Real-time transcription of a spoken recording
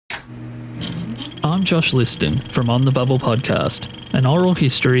I'm Josh Liston from On the Bubble podcast, an oral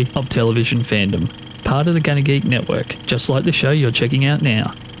history of television fandom, part of the Gunna Geek Network, just like the show you're checking out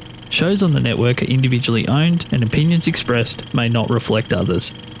now. Shows on the network are individually owned and opinions expressed may not reflect others.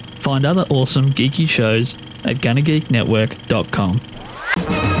 Find other awesome geeky shows at GunnaGeekNetwork.com.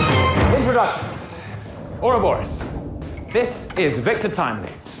 Introductions. Ouroboros. This is Victor Timely.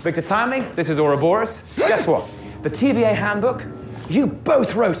 Victor Timely, this is Ouroboros. Guess what? The TVA handbook, you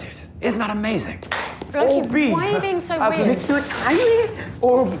both wrote it. Isn't that amazing? Loki, why are you being so weird? Victor Timely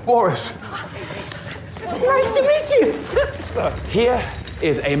or Boris? Nice to meet you. Here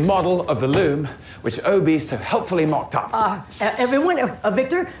is a model of the loom which OB so helpfully mocked up. Everyone,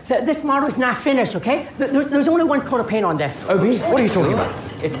 Victor, this model is not finished, okay? There's only one coat of paint on this. OB, what are you talking about?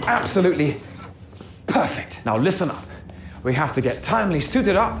 It's absolutely perfect. Now listen up. We have to get Timely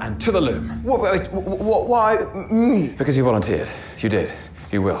suited up and to the loom. Why me? Because you volunteered. You did.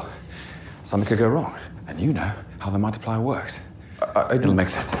 You will. Something could go wrong. And you know how the multiplier works. It'll make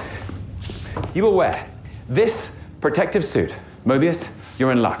sense. You will wear this protective suit. Mobius,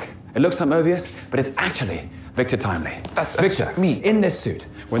 you're in luck. It looks like Mobius, but it's actually Victor Timely. Victor, me. In this suit,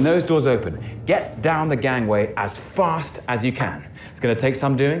 when those doors open, get down the gangway as fast as you can. It's going to take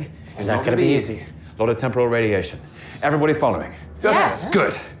some doing. It's not going to be easy. A lot of temporal radiation. Everybody following? Yes.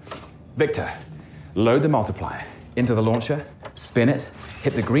 Good. Victor, load the multiplier into the launcher, spin it,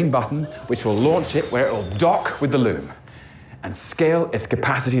 hit the green button, which will launch it where it will dock with the loom, and scale its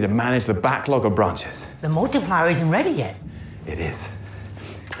capacity to manage the backlog of branches. The multiplier isn't ready yet. It is.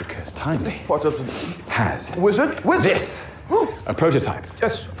 Because Timely What of has Wizard? this, a prototype,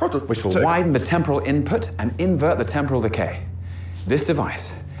 Yes, prototype. which will widen the temporal input and invert the temporal decay. This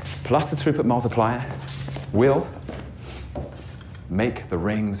device, plus the throughput multiplier, will make the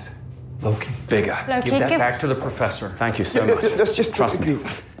rings Loki. bigger. Loki, Give that back to the professor. Thank you so much. That's just Trust me.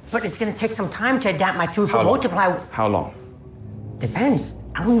 But it's gonna take some time to adapt my throughput How long? multiplier. How long? Depends.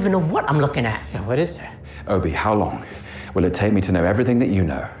 I don't even know what I'm looking at. Yeah, what is that? Obi, how long will it take me to know everything that you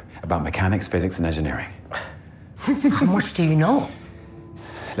know about mechanics, physics, and engineering? How much do you know?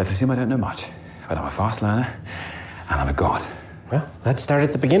 Let's assume I don't know much. But I'm a fast learner, and I'm a god. Well, let's start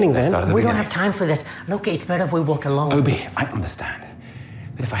at the beginning then. Start at the We don't beginning. have time for this. Loki, it's better if we walk alone. Obi, I understand.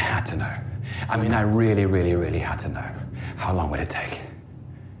 But if I had to know, I mean, I really, really, really had to know, how long would it take?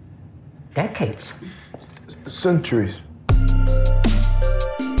 Decades. Centuries.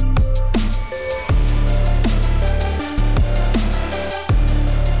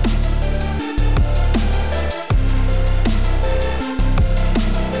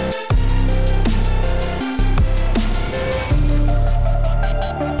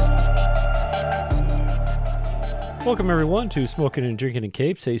 Welcome, everyone, to Smoking and Drinking and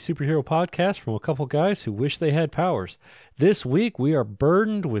Capes, a superhero podcast from a couple guys who wish they had powers. This week, we are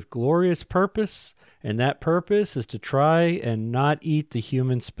burdened with glorious purpose, and that purpose is to try and not eat the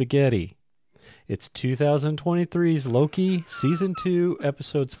human spaghetti. It's 2023's Loki, Season 2,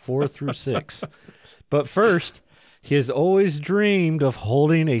 Episodes 4 through 6. But first, he has always dreamed of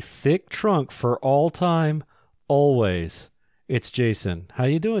holding a thick trunk for all time, always. It's Jason. How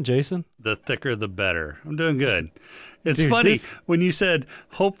you doing, Jason? The thicker, the better. I'm doing good. It's Dude, funny when you said,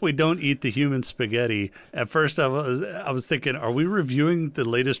 hope we don't eat the human spaghetti. At first, I was thinking, are we reviewing the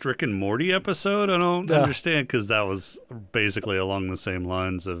latest Rick and Morty episode? I don't understand, because that was basically along the same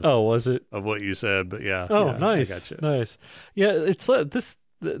lines of was it? of what you said. But yeah. Oh, yeah, nice, I gotcha. nice. Yeah, it's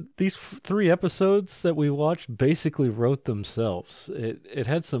these 3 episodes that we watched basically wrote themselves. It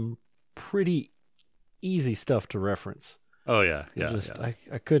had some pretty easy stuff to reference. Oh, yeah.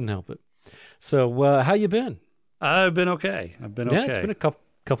 I couldn't help it. So, how you been? I've been okay. Yeah, it's been a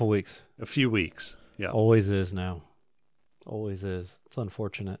couple weeks. A few weeks. Yeah. Always is now. Always is. It's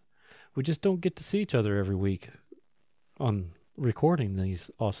unfortunate. We just don't get to see each other every week on recording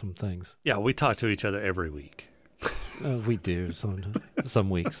these awesome things. Yeah, we talk to each other every week. We do some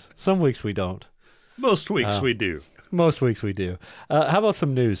weeks. Some weeks we don't. Most weeks we do. Most weeks we do. How about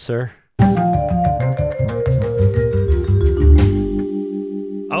some news, sir?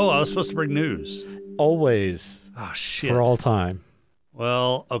 Oh, I was supposed to bring news. Always. Oh, shit. For all time.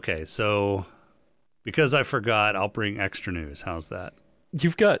 Well, okay, so because I forgot, I'll bring extra news. How's that?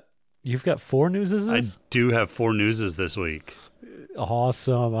 You've got 4 newses? I do have 4 newses this week.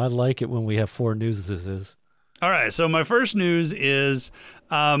 Awesome. I like it when we have 4 newses. All right, so my first news is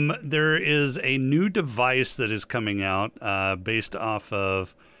there is a new device that is coming out based off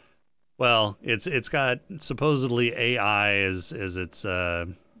of, well, it's got supposedly AI as its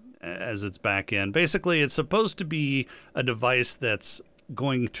back end. Basically, it's supposed to be a device that's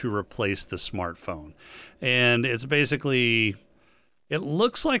going to replace the smartphone, and it's basically It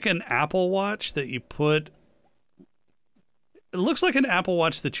looks like an Apple Watch that you put. It looks like an Apple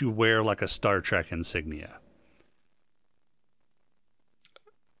Watch that you wear like a Star Trek insignia.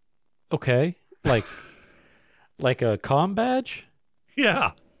 Okay, like a comm badge.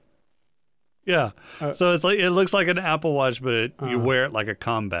 Yeah. Yeah. So it's like it looks like an Apple Watch, but you wear it like a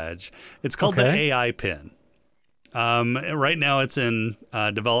comm badge. It's called the AI Pin. Right now it's in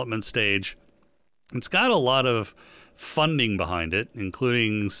development stage. It's got a lot of funding behind it,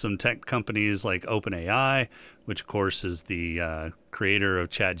 including some tech companies like OpenAI, which of course is the creator of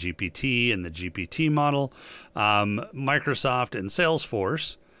ChatGPT and the GPT model, Microsoft and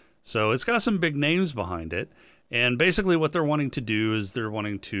Salesforce. So it's got some big names behind it. And basically what they're wanting to do is they're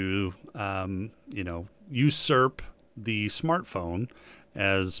wanting to, usurp the smartphone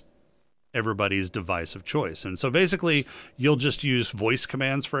as everybody's device of choice. And so basically you'll just use voice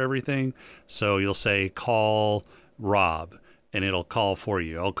commands for everything. So you'll say, call Rob, and it'll call for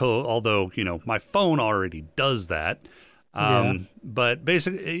you. Although, my phone already does that. But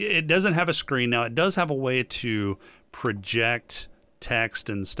basically it doesn't have a screen. Now it does have a way to project text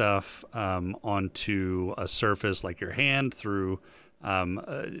and stuff onto a surface like your hand through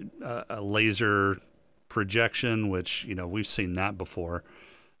a laser projection, which we've seen that before.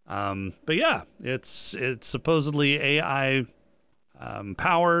 But yeah, it's supposedly AI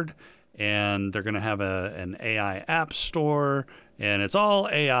powered, and they're going to have an AI app store, and it's all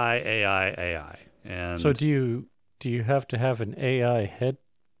AI. And so do you have to have an AI head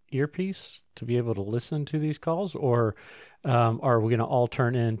earpiece to be able to listen to these calls, or are we going to all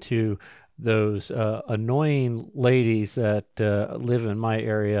turn into those annoying ladies that live in my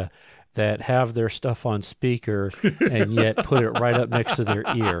area that have their stuff on speaker and yet put it right up next to their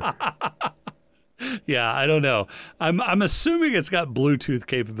ear? Yeah, I don't know. I'm assuming it's got Bluetooth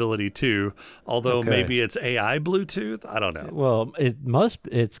capability too, although maybe it's AI Bluetooth. I don't know. Well,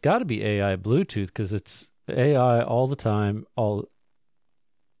 it's got to be AI Bluetooth because it's AI all the time, all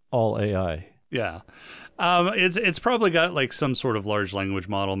AI. Yeah. It's probably got like some sort of large language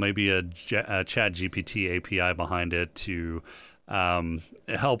model, maybe a ChatGPT API behind it to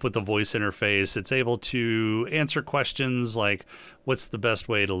help with the voice interface. It's able to answer questions like, what's the best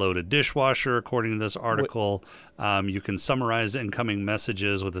way to load a dishwasher, according to this article. You can summarize incoming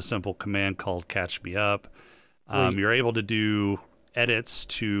messages with a simple command called Catch Me Up. You're able to do edits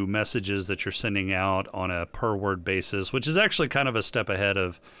to messages that you're sending out on a per word basis, which is actually kind of a step ahead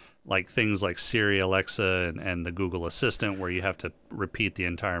of like things like Siri, Alexa, and the Google Assistant, where you have to repeat the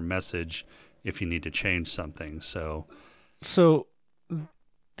entire message if you need to change something. So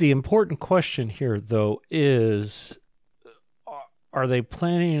the important question here, though, is are they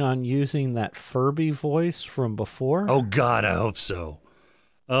planning on using that Furby voice from before? Oh, God, I hope so.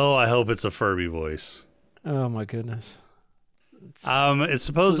 Oh, I hope it's a Furby voice. Oh, my goodness. It's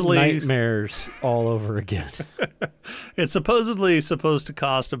supposedly nightmares all over again. It's supposedly supposed to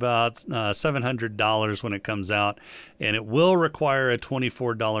cost about $700 when it comes out, and it will require a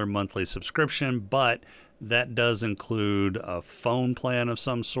 $24 monthly subscription, but that does include a phone plan of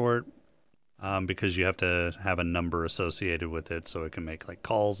some sort, because you have to have a number associated with it so it can make like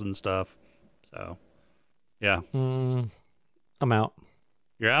calls and stuff. So, yeah. I'm out.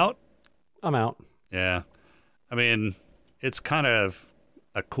 You're out? I'm out. Yeah. I mean, it's kind of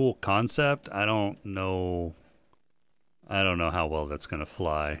a cool concept. I don't know how well that's going to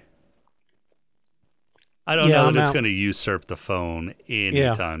fly. I don't know that it's going to usurp the phone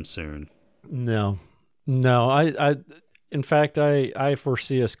anytime soon. No. I in fact, I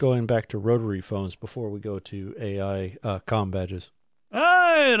foresee us going back to rotary phones before we go to AI comm badges.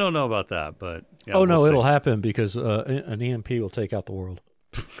 I don't know about that, but yeah, it'll happen because an EMP will take out the world.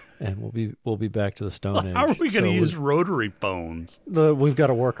 And we'll be back to the Stone Age. How are we going to use rotary phones? We've got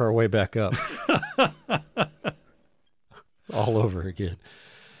to work our way back up. All over again.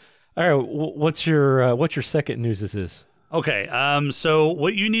 All right, what's your second news? Is okay. So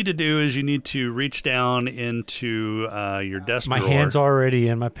what you need to do is you need to reach down into your desk my drawer. hand's already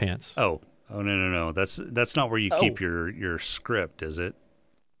in my pants. Oh no. That's not where you keep your script, is it?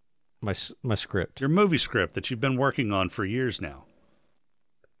 My script. Your movie script that you've been working on for years now.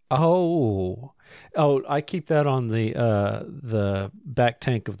 Oh, I keep that on the back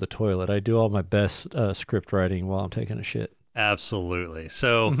tank of the toilet. I do all my best script writing while I'm taking a shit. Absolutely.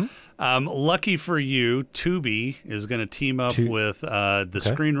 So, lucky for you, Tubi is going to team up with the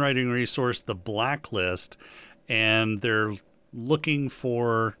screenwriting resource, The Blacklist, and they're looking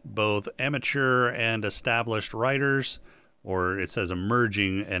for both amateur and established writers, or it says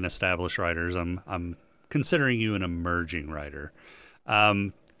emerging and established writers. I'm considering you an emerging writer.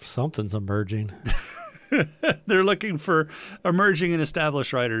 Something's emerging. They're looking for emerging and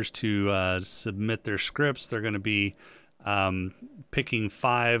established writers to submit their scripts. They're going to be picking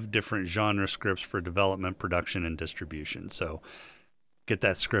 5 different genre scripts for development, production, and distribution. So get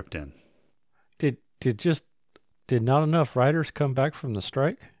that script in. Did not enough writers come back from the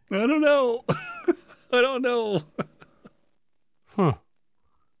strike? I don't know. I don't know. Huh.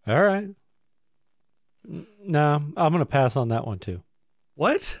 All right. No, I'm going to pass on that one too.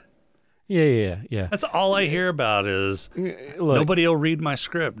 What? Yeah. That's all I hear about is Look, nobody will read my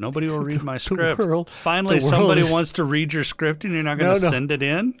script. Nobody will read my script. Finally, the world somebody is- wants to read your script and you're not going to send it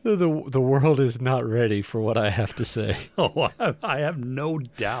in? The world is not ready for what I have to say. Oh, I have no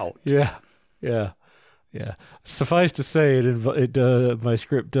doubt. Yeah. Suffice to say, my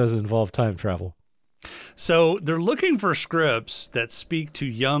script does involve time travel. So they're looking for scripts that speak to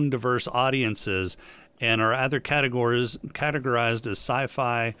young, diverse audiences and are either categorized as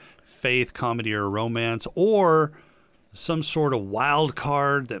sci-fi, faith, comedy, or romance, or some sort of wild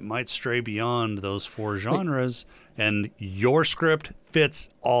card that might stray beyond those 4 genres. And your script fits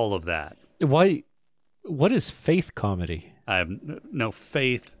all of that. Why? What is faith comedy? I have no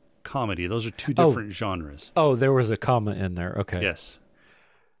faith comedy. Those are 2 different genres. Oh, there was a comma in there. Okay. Yes.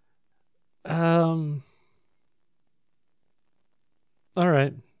 All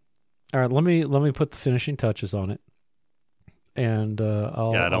right. Let me put the finishing touches on it, and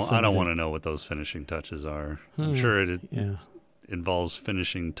I'll. Yeah, I'll I don't want to know what those finishing touches are. I'm sure it Yeah. involves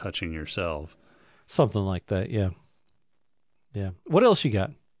touching yourself. Something like that. Yeah. What else you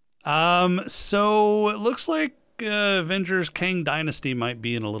got? So it looks like Avengers Kang Dynasty might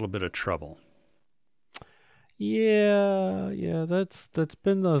be in a little bit of trouble. Yeah. That's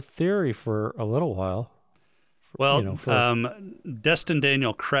been the theory for a little while. Well, Destin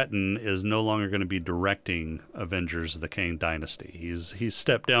Daniel Cretton is no longer going to be directing Avengers: The Kang Dynasty. He's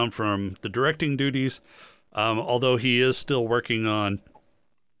stepped down from the directing duties, although he is still working on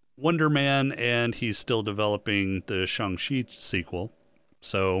Wonder Man, and he's still developing the Shang-Chi sequel.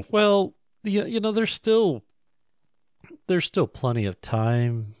 So, well, there's still plenty of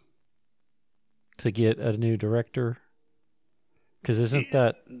time to get a new director, because isn't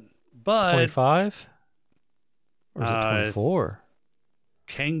that 25? Or is it 24?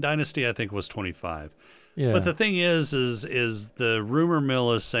 Kang Dynasty, I think, was 25. Yeah. But the thing is the rumor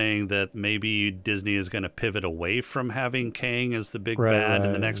mill is saying that maybe Disney is going to pivot away from having Kang as the big bad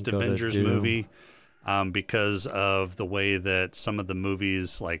in the next Avengers movie, because of the way that some of the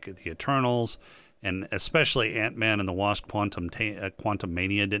movies, like The Eternals, and especially Ant-Man and the Wasp: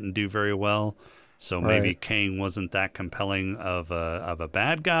 Quantumania didn't do very well. So maybe Kang wasn't that compelling of a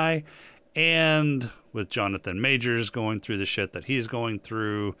bad guy. And with Jonathan Majors going through the shit that he's going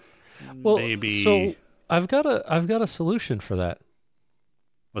through, maybe. So I've got a solution for that.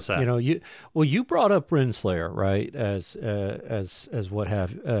 What's that? You brought up Renslayer, right? As what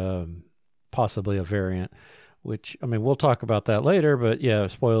have possibly a variant, which, I mean, we'll talk about that later. But yeah,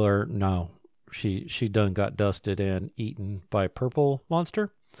 spoiler: no, she done got dusted and eaten by a purple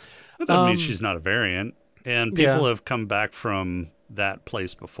monster. That doesn't mean she's not a variant, and people have come back from that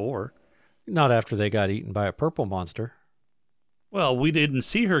place before. Not after they got eaten by a purple monster. Well, we didn't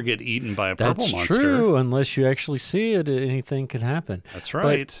see her get eaten by a purple monster. That's true. Unless you actually see it, anything can happen. That's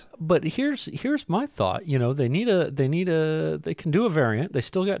right. But here's my thought. They can do a variant. They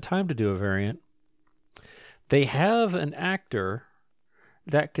still got time to do a variant. They have an actor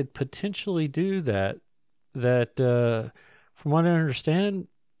that could potentially do that. That, from what I understand,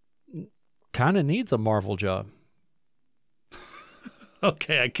 kind of needs a Marvel job.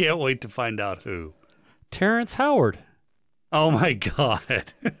 Okay, I can't wait to find out who. Terrence Howard. Oh my God.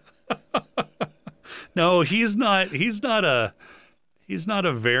 No, he's not a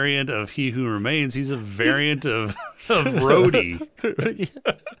variant of He Who Remains. He's a variant of Rhodey.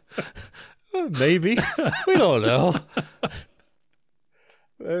 Maybe. We don't know.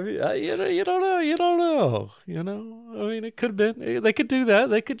 You don't know. I mean, it could have been. They could do that.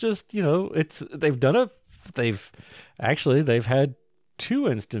 They could just, they've had 2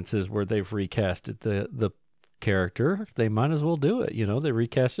 instances where they've recasted the character. They might as well do it. They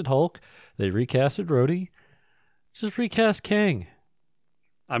recasted Hulk. They recasted Rhodey. Just recast Kang.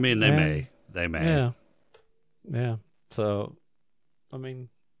 I mean, they may. Yeah. So, I mean,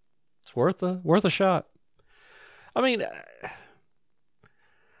 it's worth a shot. I mean,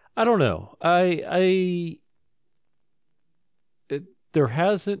 I don't know. There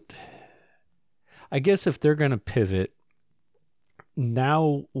hasn't. I guess if they're going to pivot,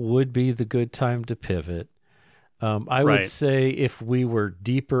 now would be the good time to pivot. I would say if we were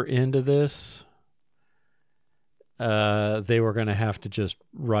deeper into this, they were going to have to just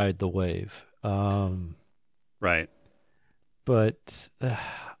ride the wave. Right. But I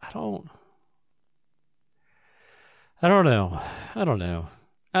don't know. I don't know.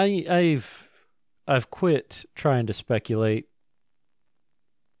 I've quit trying to speculate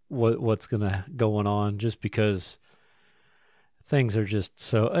what's going on, just because things are just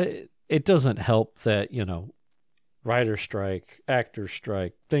so. It doesn't help that, writer strike, actor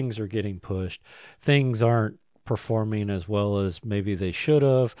strike, things are getting pushed. Things aren't performing as well as maybe they should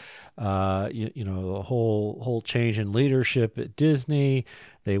have. The whole change in leadership at Disney.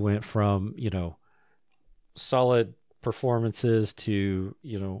 They went from, solid performances to,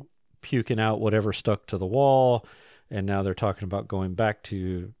 puking out whatever stuck to the wall. And now they're talking about going back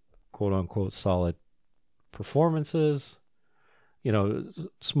to quote unquote solid performances,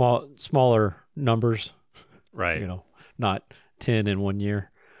 smaller numbers, right. Not 10 in 1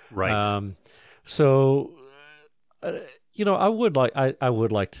 year. Right. So, I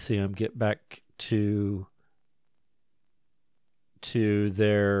would like to see them get back to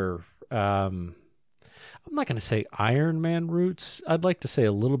their, I'm not going to say Iron Man roots. I'd like to say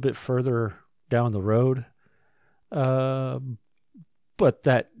a little bit further down the road. But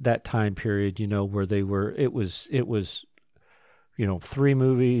that time period, where they were, it was, 3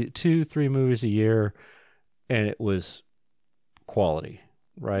 movies a year, and it was quality,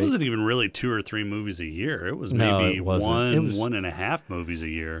 right? It wasn't even really 2 or 3 movies a year. It was maybe it wasn't. 1.5 movies a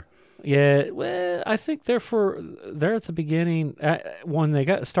year. Yeah, well, I think they're at the beginning, when they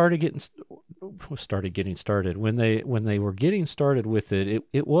started getting started. When they were getting started with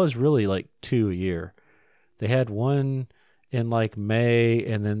it was really like 2 a year. They had one in like May,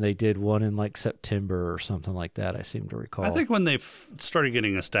 and then they did one in like September or something like that, I seem to recall. I think when they started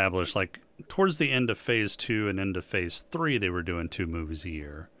getting established, like towards the end of Phase 2 and into Phase 3, they were doing 2 movies a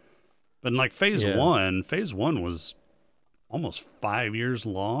year. But in like Phase 1 was almost 5 years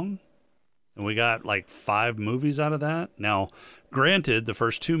long. And we got like 5 movies out of that. Now, granted, the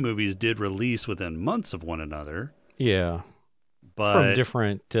first 2 movies did release within months of one another. Yeah. But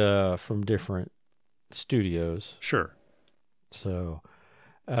from different studios. Sure. So,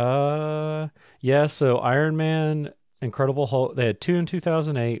 so Iron Man, Incredible Hulk, they had 2 in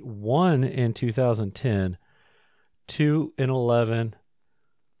 2008, 1 in 2010, 2 in 11,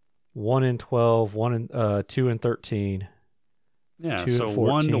 1 in 12, 2 in 13. Yeah, so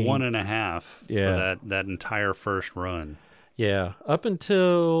 1 to 1.5 for that entire first run. Yeah, up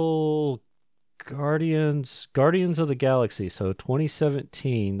until Guardians of the Galaxy. So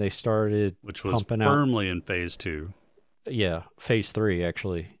 2017, they started, which was firmly in Phase 2. Yeah, Phase 3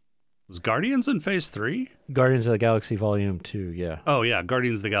 actually. Was Guardians in Phase 3? Guardians of the Galaxy Volume 2. Yeah. Oh yeah,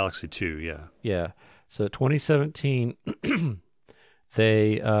 Guardians of the Galaxy 2. Yeah. Yeah. So 2017,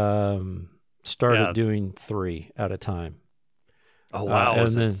 they started doing 3 at a time. Oh wow,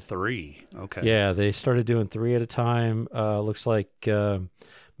 was it 3? Okay. Yeah, they started doing 3 at a time. Looks like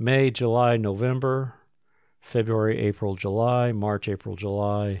May, July, November, February, April, July, March, April,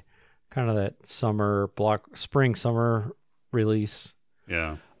 July, kind of that spring, summer release.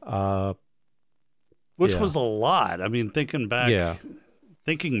 Yeah. Which was a lot. I mean, thinking back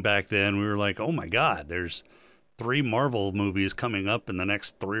then, we were like, oh my God, there's 3 Marvel movies coming up in the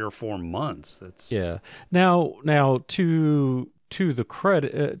next 3 or 4 months. That's Now to the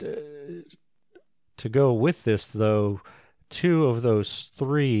credit, to go with this though, 2 of those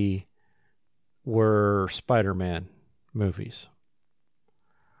 3 were Spider-Man movies.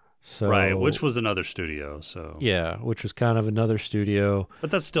 So, right, which was another studio. So which was kind of another studio. But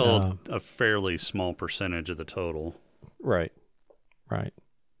that's still a fairly small percentage of the total. Right.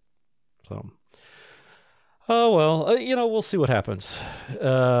 So, oh well, we'll see what happens.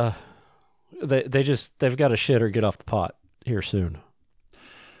 They've got to shit or get off the pot here soon.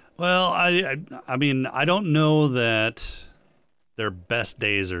 Well, I mean, I don't know that their best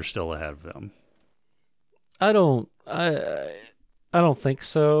days are still ahead of them. I don't think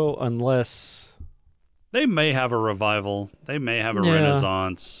so, unless they may have a revival. They may have a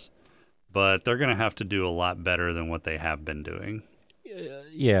renaissance, but they're going to have to do a lot better than what they have been doing.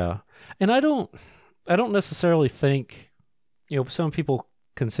 Yeah. And I don't necessarily think, some people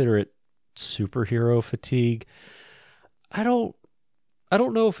consider it superhero fatigue. I don't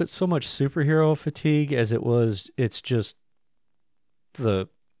know if it's so much superhero fatigue as it's just the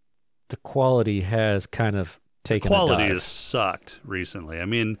quality has kind of taken a dive. The quality has sucked recently. I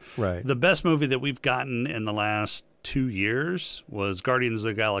mean, the best movie that we've gotten in the last 2 years was Guardians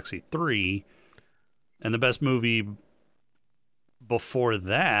of the Galaxy 3, and the best movie before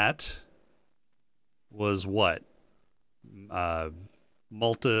that was what?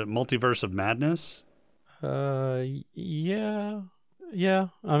 Multiverse of Madness? Yeah.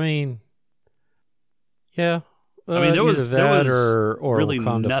 I mean, yeah. I mean, there was or really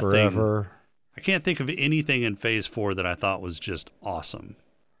Wakanda nothing. Forever. I can't think of anything in Phase 4 that I thought was just awesome.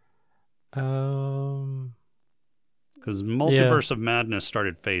 Because Multiverse of Madness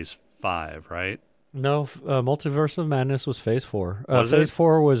started Phase 5, right? No, Multiverse of Madness was Phase 4. Was Phase it?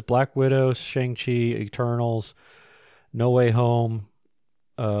 4 was Black Widow, Shang-Chi, Eternals, No Way Home,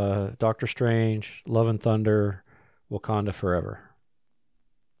 Doctor Strange, Love and Thunder, Wakanda Forever.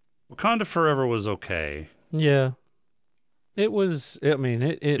 Wakanda Forever was okay. Yeah. It was, I mean,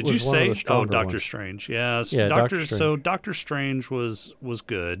 it Did was you one of say? the stronger Doctor ones. Strange. Yes. Yeah, Doctor Strange. So Doctor Strange was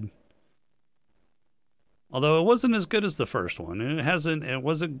good. Although it wasn't as good as the first one. It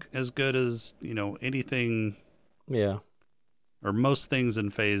wasn't as good as, anything. Yeah. Or most things in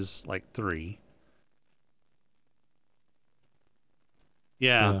Phase 3.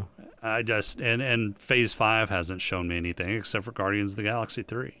 Yeah. I just and Phase 5 hasn't shown me anything except for Guardians of the Galaxy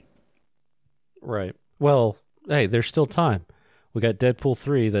 3. Right. Well, hey, there's still time. We got Deadpool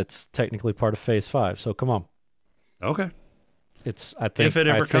 3 that's technically part of Phase 5, so come on. Okay. I think if it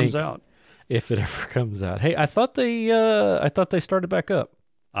ever comes out. If it ever comes out. Hey, I thought they started back up.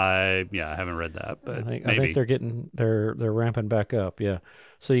 I haven't read that, but I think maybe. they're ramping back up. Yeah.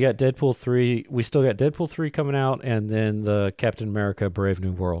 So you got Deadpool 3. We still got Deadpool 3 coming out, and then the Captain America Brave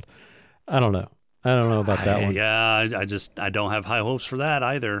New World. I don't know about that one. Yeah, I don't have high hopes for that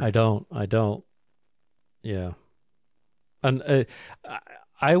either. I don't. Yeah. And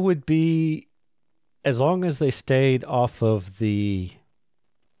I would be, as long as they stayed off of the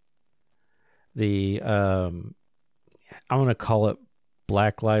I'm going to call it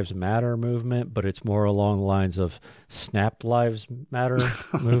Black Lives Matter movement, but it's more along the lines of Snap Lives Matter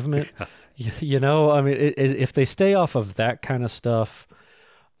movement. I mean, if they stay off of that kind of stuff,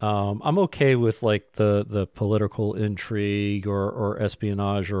 I'm okay with like the political intrigue or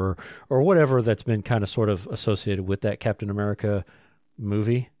espionage or whatever that's been kind of sort of associated with that Captain America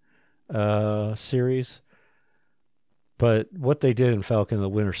movie series. But what they did in Falcon and the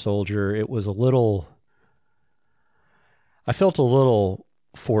Winter Soldier, it was I felt a little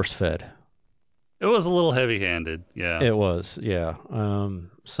force-fed. It was a little heavy-handed, yeah. It was, yeah.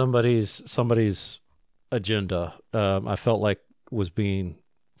 Somebody's agenda, I felt like was being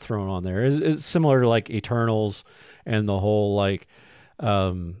thrown on there. It's similar to like Eternals and the whole like,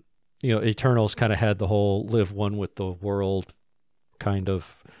 Eternals kind of had the whole live one with the world kind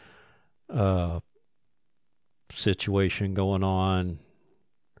of situation going on.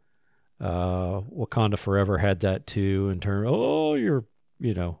 Wakanda Forever had that too in terms,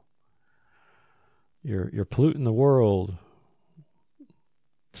 you're polluting the world.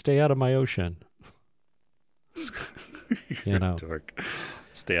 Stay out of my ocean. Dork.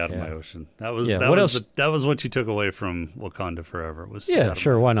 Stay out of my ocean. That was what you took away from Wakanda Forever. Was stay out of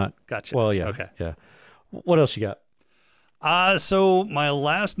my why not? Gotcha. Well, yeah. Okay. Yeah. What else you got? So my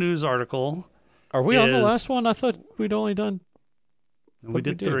last news article. Are we on the last one? I thought we'd only done. We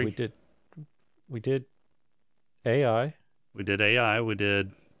did 3. We did AI. We did AI. We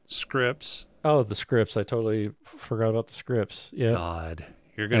did scripts. Oh, the scripts. I totally forgot about the scripts. Yeah. God.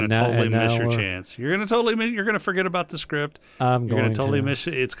 You're going to totally miss your chance. You're going to forget about the script. You're going to totally miss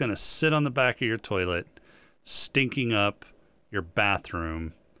it. It's going to sit on the back of your toilet, stinking up your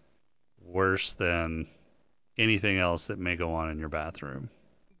bathroom worse than anything else that may go on in your bathroom.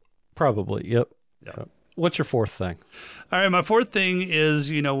 Probably. Yep. Yeah. What's your fourth thing? All right. My fourth thing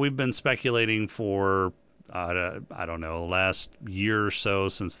is, we've been speculating for, I don't know, last year or so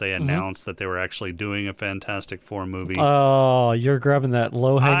since they announced that they were actually doing a Fantastic Four movie. Oh, you're grabbing that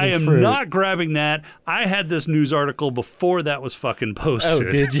low-hanging fruit. I am not grabbing that. I had this news article before that was fucking posted.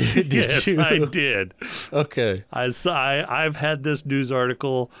 Oh, did you? Yes, I did. Okay. I've had this news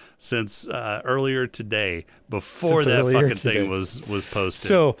article since earlier today, before that fucking thing was posted.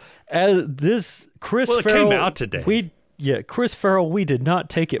 So, as this Chris Farrell... it came out today. Chris Farrell, we did not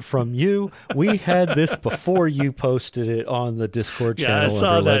take it from you. We had this before you posted it on the Discord channel. Yeah, I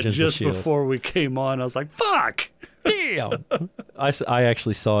saw that Legends just before we came on. I was like, fuck! Damn! I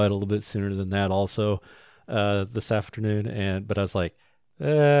actually saw it a little bit sooner than that also this afternoon, but I was like,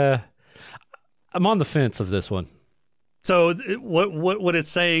 I'm on the fence of this one. So what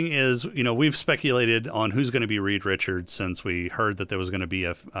it's saying is, we've speculated on who's going to be Reed Richards since we heard that there was going to be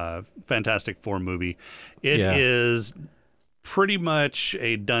a Fantastic Four movie. It is pretty much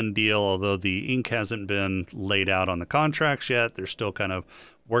a done deal, although the ink hasn't been laid out on the contracts yet. They're still kind of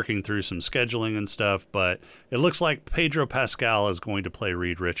working through some scheduling and stuff, but it looks like Pedro Pascal is going to play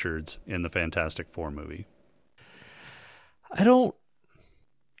Reed Richards in the Fantastic Four movie. I don't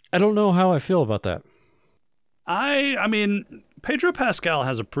know how I feel about that. I mean, Pedro Pascal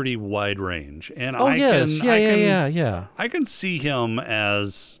has a pretty wide range, and Oh, yes. Yeah. I can see him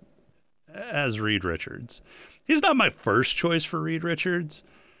as Reed Richards. He's not my first choice for Reed Richards,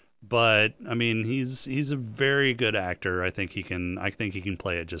 but I mean, he's a very good actor. I think he can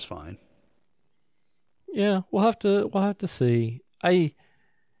play it just fine. Yeah, we'll have to see. We'll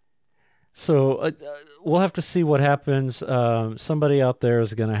have to see what happens. Somebody out there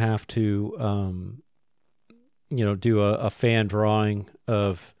is going to have to, do a fan drawing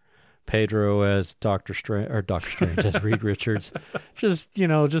of Pedro as Doctor Strange as Reed Richards, just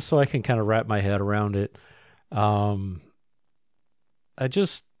so I can kind of wrap my head around it. I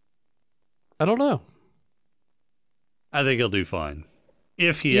don't know. I think he'll do fine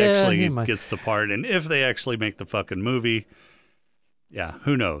if he actually gets the part, and if they actually make the fucking movie. Yeah,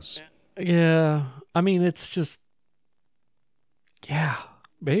 who knows? Yeah, I mean, it's just,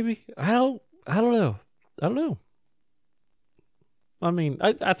 maybe. I don't know. I mean,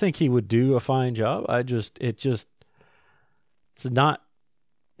 I think he would do a fine job. It's not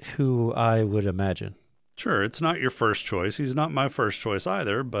who I would imagine. Sure, it's not your first choice. He's not my first choice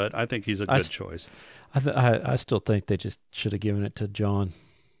either, but I think he's a good choice. I still think they just should have given it to John.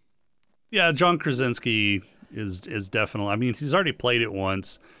 Yeah, John Krasinski is definitely. I mean, he's already played it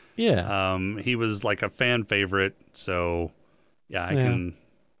once. Yeah. He was like a fan favorite, so I can.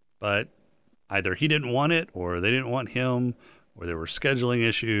 But either he didn't want it, or they didn't want him, or there were scheduling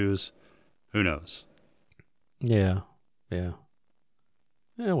issues. Who knows? Yeah.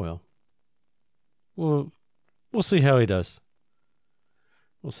 Well, we'll see how he does.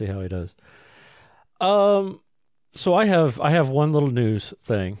 So I have one little news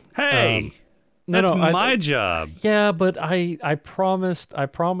thing. Hey, that's my job. Yeah, but I promised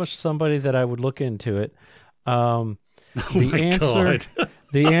somebody that I would look into it.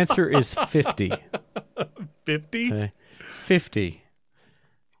 The answer is 50. 50? Okay. 50.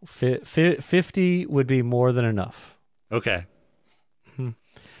 50 would be more than enough. Okay.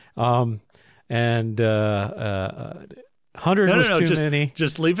 And 100 was too many.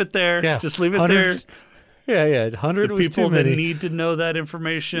 Just leave it there. Yeah. Just leave it there. Yeah. 100 was too many. The people that need to know that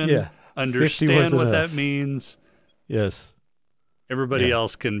information understand what that means. Yes. Everybody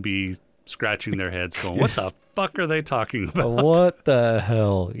else can be scratching their heads going, what the fuck are they talking about? What the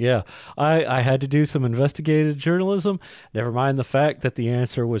hell? Yeah. I had to do some investigative journalism. Never mind the fact that the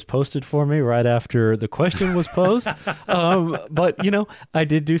answer was posted for me right after the question was posed. But, I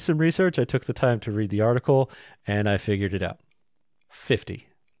did do some research. I took the time to read the article, and I figured it out. 50.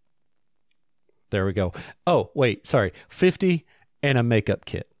 There we go. Oh, wait, sorry. 50 and a makeup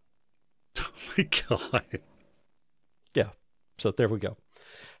kit. Oh, my God. Yeah. So there we go.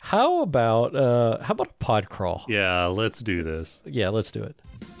 How about a pod crawl? Yeah, let's do this. Yeah, let's do it.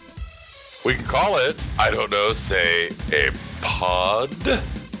 We can call it, I don't know, say a pod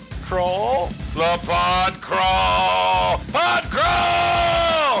crawl? The pod crawl! Pod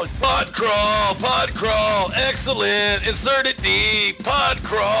crawl! Pod crawl! Pod crawl! Excellent! Insert it deep! Pod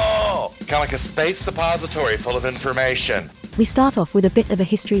crawl! Kind of like a space suppository full of information. We start off with a bit of a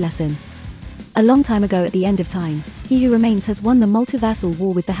history lesson. A long time ago at the end of time, He Who Remains has won the multiversal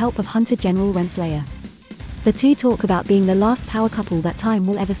war with the help of Hunter General Renslayer. The two talk about being the last power couple that time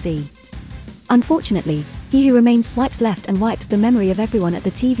will ever see. Unfortunately, He Who Remains swipes left and wipes the memory of everyone at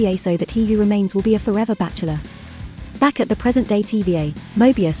the TVA so that He Who Remains will be a forever bachelor. Back at the present-day TVA,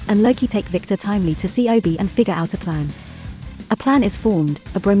 Mobius and Loki take Victor timely to see Obi and figure out a plan. A plan is formed,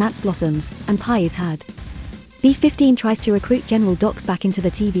 a bromance blossoms, and pie is had. B-15 tries to recruit General Dox back into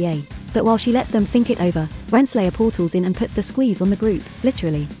the TVA, but while she lets them think it over, Renslayer portals in and puts the squeeze on the group,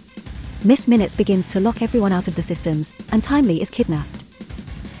 literally. Miss Minutes begins to lock everyone out of the systems, and Timely is kidnapped.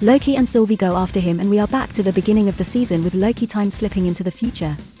 Loki and Sylvie go after him, and we are back to the beginning of the season with Loki time slipping into the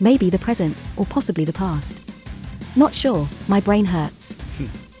future, maybe the present, or possibly the past. Not sure, my brain hurts.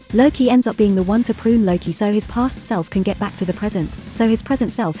 Loki ends up being the one to prune Loki so his past self can get back to the present, so his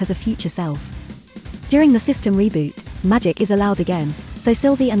present self has a future self. During the system reboot, magic is allowed again, so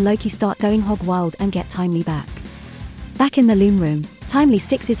Sylvie and Loki start going hog wild and get Timely back. Back in the loom room, Timely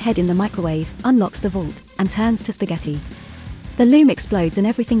sticks his head in the microwave, unlocks the vault, and turns to spaghetti. The loom explodes and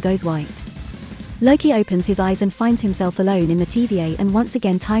everything goes white. Loki opens his eyes and finds himself alone in the TVA and once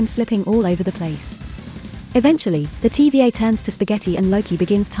again time slipping all over the place. Eventually, the TVA turns to spaghetti and Loki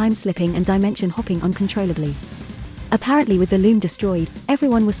begins time slipping and dimension hopping uncontrollably. Apparently with the loom destroyed,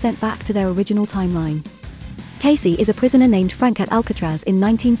 everyone was sent back to their original timeline. Casey is a prisoner named Frank at Alcatraz in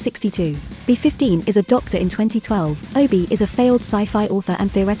 1962. B-15 is a doctor in 2012. Obi is a failed sci-fi author and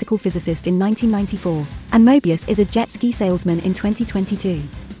theoretical physicist in 1994. And Mobius is a jet ski salesman in 2022.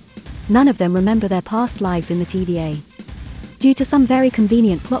 None of them remember their past lives in the TVA. Due to some very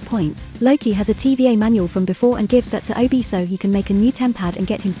convenient plot points, Loki has a TVA manual from before and gives that to Obi so he can make a new tempad and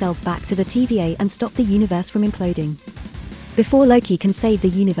get himself back to the TVA and stop the universe from imploding. Before Loki can save the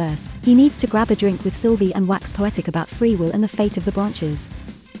universe, he needs to grab a drink with Sylvie and wax poetic about free will and the fate of the branches.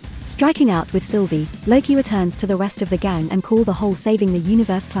 Striking out with Sylvie, Loki returns to the rest of the gang and call the whole saving the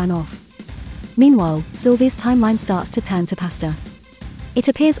universe plan off. Meanwhile, Sylvie's timeline starts to turn to pasta. It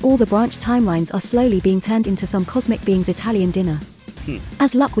appears all the branch timelines are slowly being turned into some cosmic being's Italian dinner.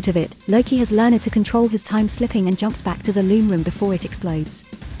 As luck would have it, Loki has learned to control his time slipping and jumps back to the loom room before it explodes.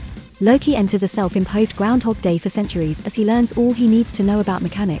 Loki enters a self-imposed Groundhog Day for centuries as he learns all he needs to know about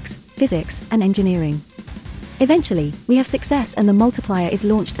mechanics, physics, and engineering. Eventually, we have success and the multiplier is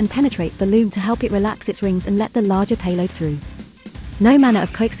launched and penetrates the loom to help it relax its rings and let the larger payload through. No manner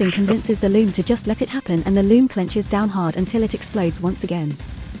of coaxing convinces the loom to just let it happen and the loom clenches down hard until it explodes once again.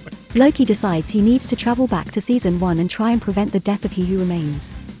 Loki decides he needs to travel back to Season 1 and try and prevent the death of He Who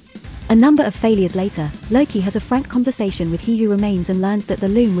Remains. A number of failures later, Loki has a frank conversation with He Who Remains and learns that the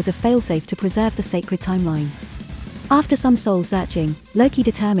loom was a failsafe to preserve the sacred timeline. After some soul-searching, Loki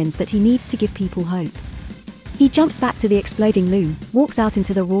determines that he needs to give people hope. He jumps back to the exploding loom, walks out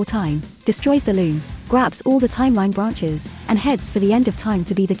into the raw time, destroys the loom, grabs all the timeline branches, and heads for the end of time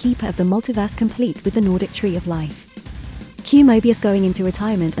to be the keeper of the multiverse complete with the Nordic Tree of Life. Cue Mobius going into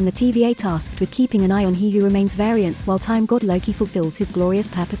retirement and the TVA tasked with keeping an eye on He Who Remains variants while Time God Loki fulfills his glorious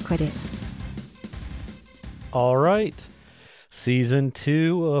purpose credits. All right. Season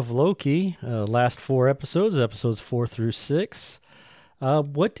 2 of Loki, last 4 episodes, episodes 4 through 6.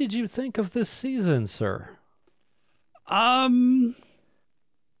 What did you think of this season, sir? I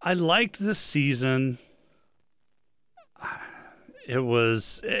liked this season.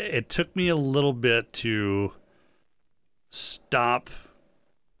 It took me a little bit to stop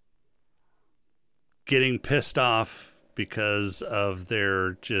getting pissed off because of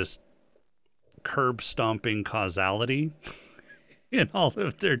their just curb stomping causality in all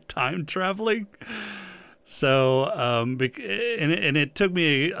of their time traveling. So, and it took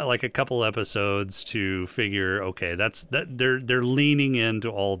me like a couple episodes to figure, okay, they're leaning into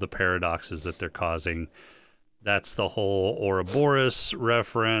all the paradoxes that they're causing. That's the whole Ouroboros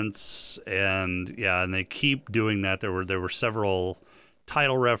reference, and they keep doing that. There were several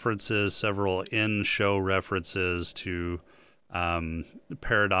title references, several in-show references to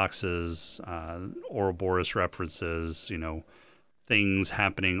paradoxes, Ouroboros references, things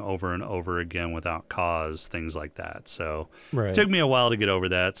happening over and over again without cause, things like that. So It took me a while to get over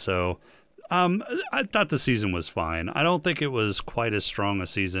that. So I thought the season was fine. I don't think it was quite as strong a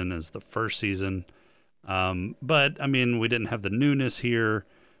season as the first season. But I mean, we didn't have the newness here.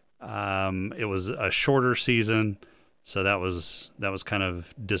 It was a shorter season, so that was kind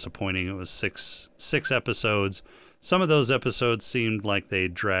of disappointing. It was six episodes. Some of those episodes seemed like they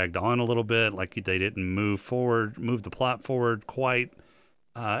dragged on a little bit, like they didn't move the plot forward quite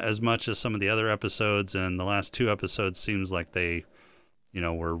as much as some of the other episodes. And the last 2 episodes seems like they,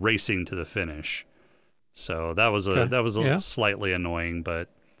 were racing to the finish. So that was slightly annoying, but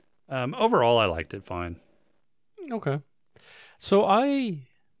overall I liked it fine. Okay, so I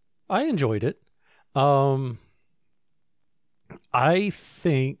enjoyed it. I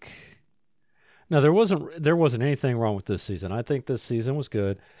think. Now there wasn't anything wrong with this season. I think this season was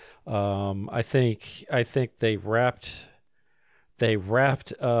good. I think they wrapped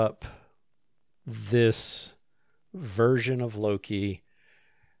up this version of Loki.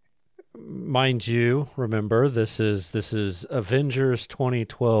 Mind you, remember this is Avengers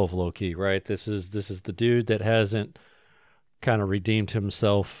 2012 Loki, right? This is the dude that hasn't kind of redeemed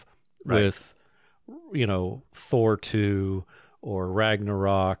himself with Thor 2 or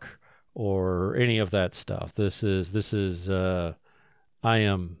Ragnarok or any of that stuff. This is I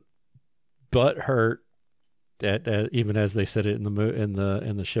am butthurt at even as they said it in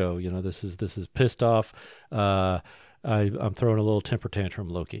the show. This is pissed off. I'm throwing a little temper tantrum,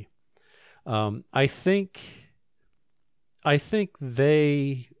 Loki. I think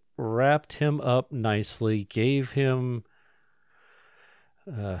they wrapped him up nicely, gave him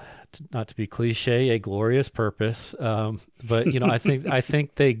not to be cliche, a glorious purpose. But I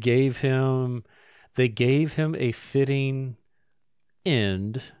think they gave him a fitting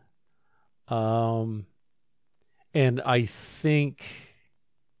end. And I think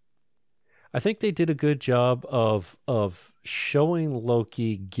they did a good job of showing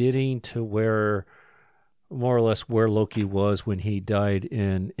Loki getting to where, more or less, where Loki was when he died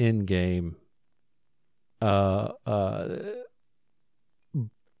in Endgame.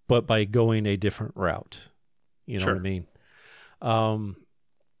 But by going a different route. You know what I mean?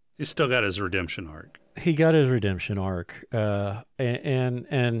 He's still got his redemption arc. he got his redemption arc,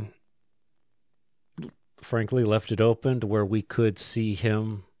 and frankly left it open to where we could see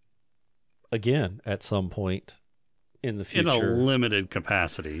him again at some point in the future. In a limited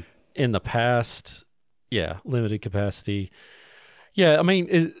capacity. In the past, yeah, limited capacity. Yeah, I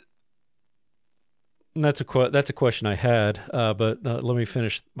mean, that's a question I had, but let me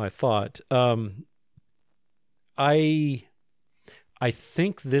finish my thought. I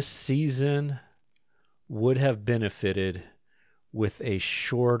think this season would have benefited with a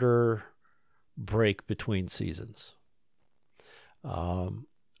shorter break between seasons.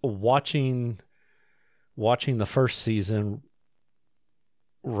 Watching the first season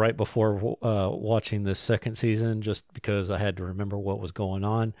right before watching the second season, just because I had to remember what was going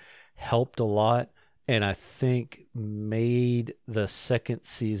on, helped a lot, and I think made the second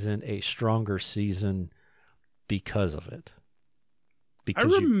season a stronger season because of it.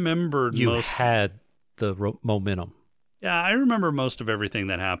 Because I remembered you had the momentum. Yeah, I remember most of everything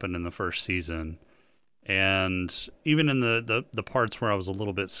that happened in the first season. And even in the parts where I was a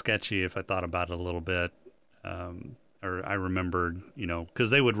little bit sketchy, if I thought about it a little bit, or I remembered, because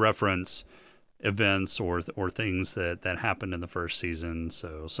they would reference events or things that happened in the first season.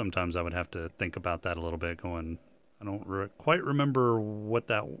 So sometimes I would have to think about that a little bit, going, I don't quite remember what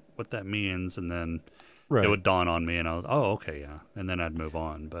that means, and then it would dawn on me, and I was, oh, okay, yeah, and then I'd move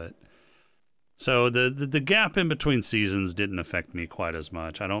on. But so the gap in between seasons didn't affect me quite as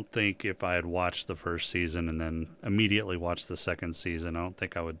much. I don't think if I had watched the first season and then immediately watched the second season, I don't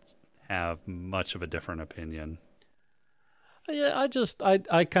think I would have much of a different opinion. Yeah,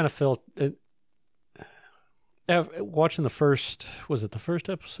 I kind of felt it. Watching the first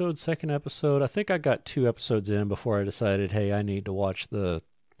episode, second episode? I think I got 2 episodes in before I decided, hey, I need to watch the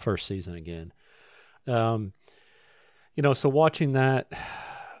first season again. So watching that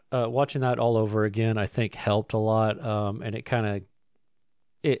all over again, I think helped a lot. And it kind of,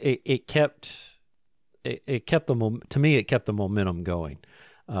 it kept the momentum going.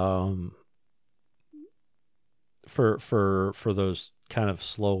 For those kind of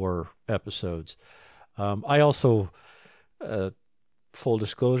slower episodes. I also, full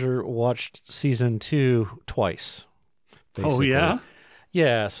disclosure, watched season 2 twice. Basically. Oh yeah?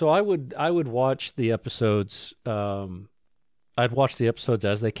 Yeah, so I would watch the episodes. I'd watch the episodes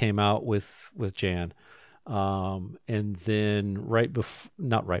as they came out with Jan, and then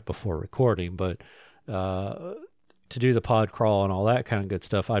not right before recording, but to do the pod crawl and all that kind of good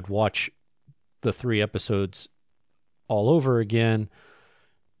stuff, I'd watch the 3 episodes all over again,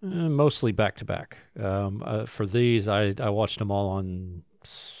 mostly back to back. For these, I watched them all on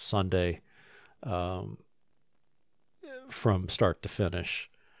Sunday. From start to finish,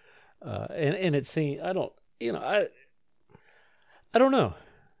 and it seemed I don't know.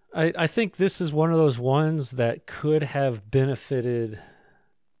 I think this is one of those ones that could have benefited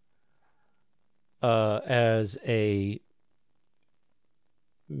as a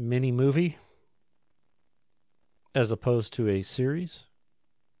mini movie as opposed to a series.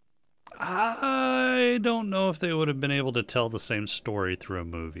 I don't know if they would have been able to tell the same story through a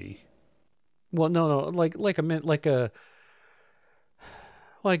movie. Well, no,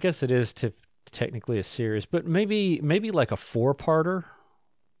 well, I guess it is technically a series, but maybe like a 4-parter.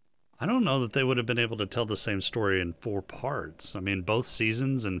 I don't know that they would have been able to tell the same story in 4 parts. I mean, both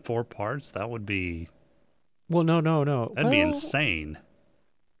seasons in 4 parts, that would be... Well, no. That'd be insane.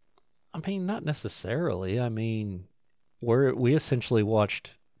 I mean, not necessarily. I mean, we essentially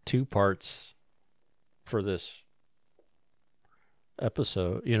watched 2 parts for this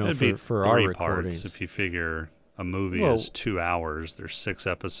episode, for our recordings. If you figure... A movie is 2 hours. There's 6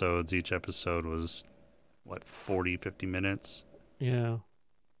 episodes. Each episode was, 40, 50 minutes? Yeah.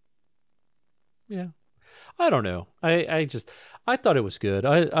 I don't know. I thought it was good.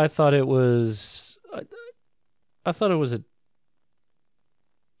 I thought it was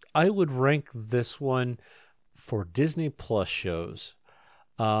I would rank this one for Disney Plus shows.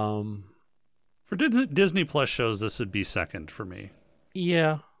 For Disney Plus shows, this would be second for me.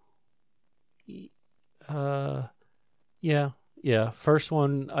 Yeah. Yeah. First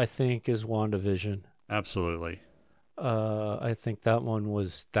one I think is WandaVision. Absolutely. I think that one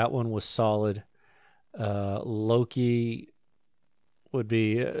was solid. Loki would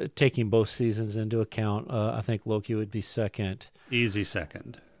be taking both seasons into account. I think Loki would be second. Easy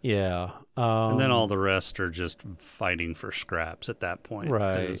second. Yeah. And then all the rest are just fighting for scraps at that point.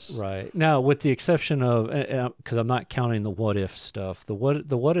 Right. Now, with the exception of, because I'm not counting the what if stuff. The what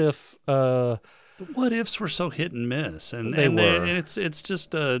if. The what ifs were so hit and miss, and it's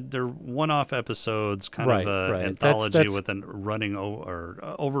just they're one-off episodes, kind of an anthology with a running or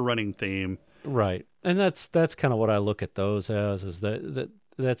overrunning theme. Right. And that's kind of what I look at those as, is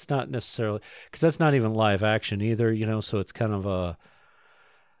that's not necessarily, because that's not even live action either, so it's kind of a,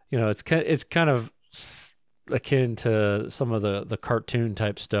 it's kind of akin to some of the cartoon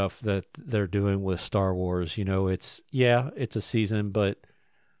type stuff that they're doing with Star Wars. It's a season, but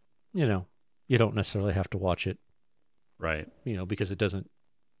you don't necessarily have to watch it, right? Because it doesn't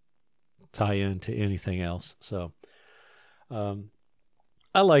tie into anything else. So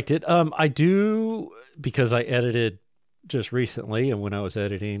I liked it. I do, because I edited just recently, and when I was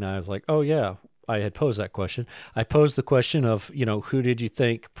editing, I was like, oh yeah, I had posed that question. I posed the question of, who did you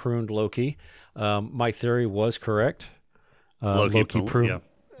think pruned Loki? My theory was correct. Loki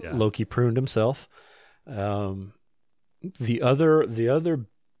pruned himself. The other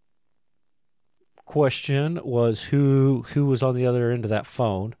question was who was on the other end of that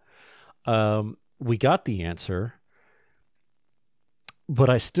phone. We got the answer, but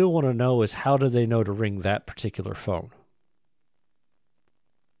I still want to know is, how do they know to ring that particular phone?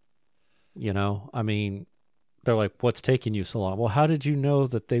 I mean, they're like, what's taking you so long? Well, how did you know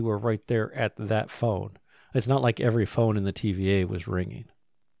that they were right there at that phone? It's not like every phone in the TVA was ringing.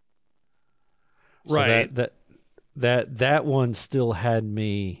 So right. That one still had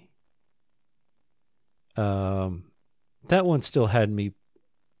me. That one still had me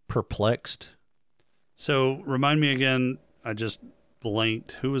perplexed. So remind me again. I just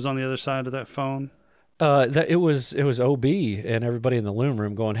blanked. Who was on the other side of that phone? That it was OB and everybody in the loom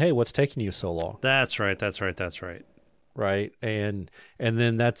room going, "Hey, what's taking you so long?" That's right. Right, and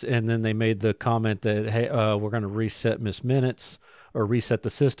then they made the comment that, hey, we're going to reset Miss Minutes or reset the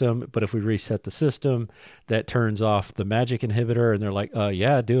system, but if we reset the system, that turns off the magic inhibitor, and they're like,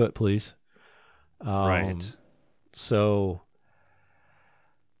 yeah, do it, please. Right. So,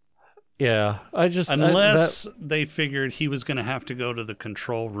 yeah, unless they figured he was going to have to go to the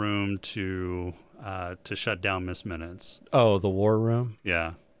control room to shut down Miss Minutes. Oh, the war room?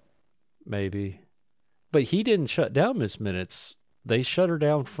 Yeah. Maybe. But he didn't shut down Miss Minutes. They shut her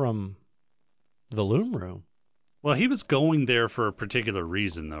down from the loom room. Well, he was going there for a particular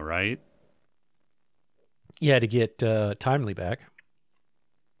reason, though, right? Yeah, to get Timely back.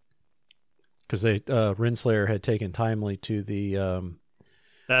 Because Renslayer had taken Timely to the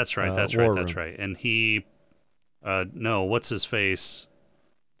That's right. And he, what's his face,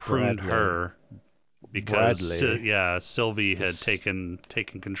 pruned her because Sylvie had taken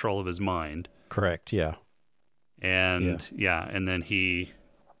control of his mind. Correct. Yeah. And and then he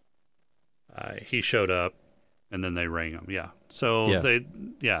showed up, and then they rang him. Yeah. So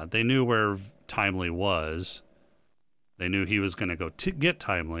they knew where Timely was. They knew he was going to go get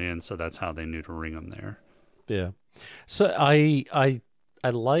Timely, and so that's how they knew to ring him there. Yeah. So I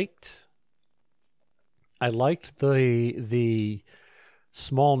liked the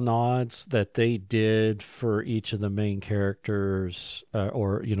small nods that they did for each of the main characters,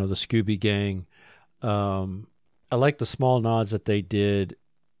 or the Scooby Gang. I like the small nods that they did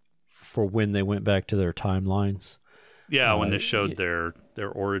for when they went back to their timelines. Yeah, when they showed their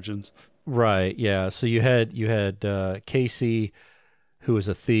origins. Right. Yeah. So you had Casey, who was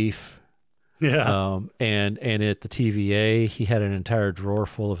a thief. Yeah. And at the TVA, he had an entire drawer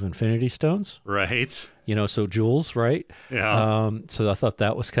full of Infinity Stones. Right. So jewels, right? Yeah. So I thought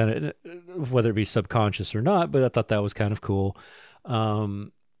that was kind of, whether it be subconscious or not, but I thought that was kind of cool. OB,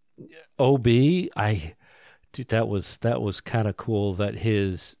 that was kind of cool that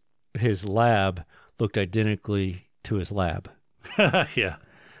his lab looked identically to his lab. Yeah.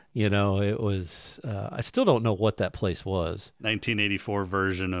 It was. I still don't know what that place was. 1984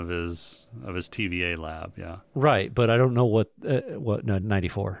 version of his TVA lab. Yeah. Right, but I don't know what. No,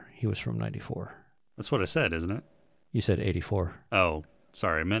 94. He was from 94. That's what I said, isn't it? You said 84. Oh,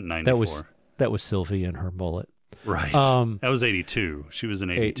 sorry, I meant 94. That was Sylvie and her mullet. Right. That was 82. She was in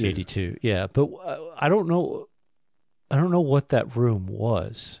 82. 82. Yeah, but I don't know. I don't know what that room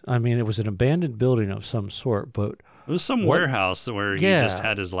was. I mean, it was an abandoned building of some sort, but it was some warehouse where he just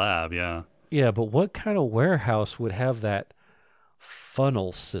had his lab. Yeah. Yeah, but what kind of warehouse would have that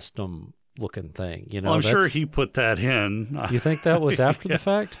funnel system looking thing? Well, I'm sure he put that in. You think that was after the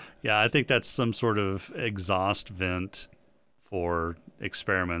fact? Yeah, I think that's some sort of exhaust vent for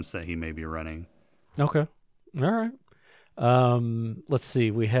experiments that he may be running. Okay. All right. Let's see.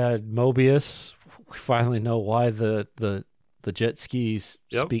 We had Mobius. We finally know why the jet skis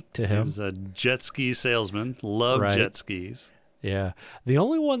speak to him. He was a jet ski salesman. Loved jet skis. Yeah. The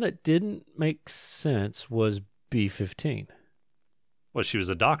only one that didn't make sense was B-15. Well, she was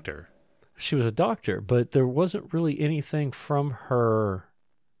a doctor. She was a doctor, but there wasn't really anything from her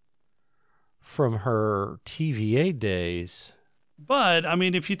TVA days. But, I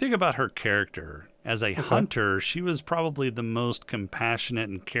mean, if you think about her character, as a hunter, she was probably the most compassionate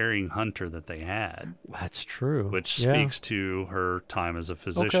and caring hunter that they had. That's true. Which speaks to her time as a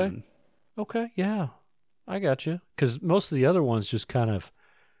physician. Okay, yeah. I got you. Because most of the other ones just kind of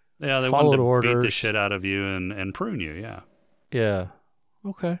they followed wanted to orders. beat the shit out of you and prune you, yeah. Yeah.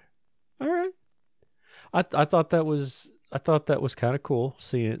 Okay. All right. I thought that was kind of cool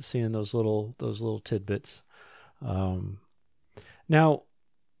seeing those little tidbits. Now,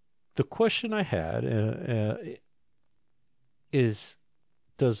 the question I had is,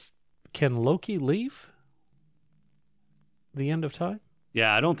 can Loki leave the end of time?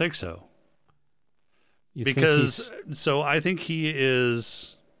 Yeah, I don't think so. I think he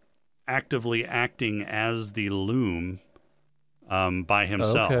is actively acting as the loom by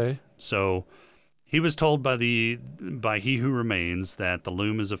himself. Okay. So he was told by He Who Remains that the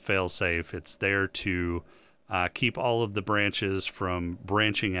loom is a failsafe. It's there to keep all of the branches from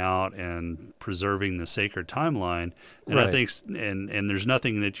branching out and preserving the sacred timeline. And right. I think, and there's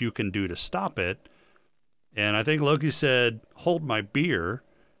nothing that you can do to stop it. And I think Loki said, "Hold my beer,"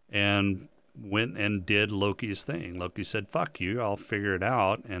 and went and did Loki's thing. Loki said, "Fuck you, I'll figure it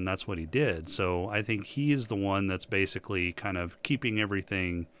out," and that's what he did. So I think he's the one that's basically kind of keeping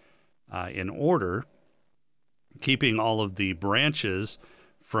everything in order, keeping all of the branches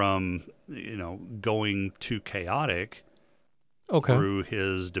from going too chaotic through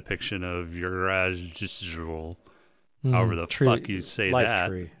his depiction of your however the fuck you say life that.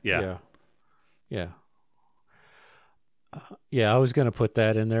 Tree. Yeah. I was going to put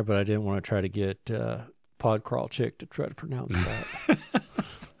that in there, but I didn't want to try to get Podcrawl Chick to try to pronounce that.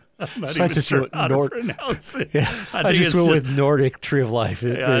 I'm not even sure how to pronounce it. Yeah, I just went with Nordic Tree of Life.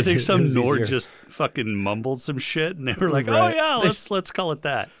 I think some Nord just fucking mumbled some shit, and they were like, "Oh yeah, let's call it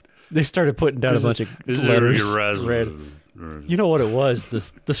that." They started putting down a bunch of letters. You know what it was?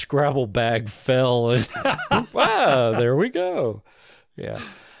 The Scrabble bag fell, and wow, there we go. Yeah.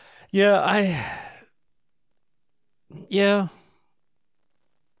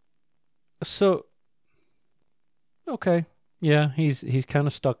 So, okay. Yeah, he's kind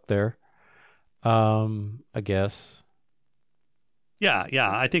of stuck there. I guess. Yeah,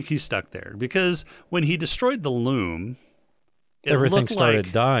 I think he's stuck there because when he destroyed the loom, everything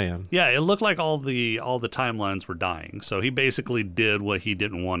started dying. Yeah, it looked like all the timelines were dying. So he basically did what he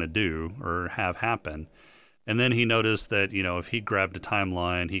didn't want to do or have happen. And then he noticed that, if he grabbed a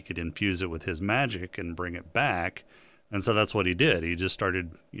timeline, he could infuse it with his magic and bring it back. And so that's what he did. He just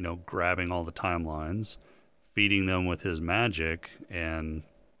started, grabbing all the timelines, feeding them with his magic, and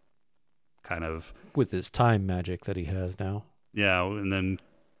kind of... with his time magic that he has now. Yeah, and then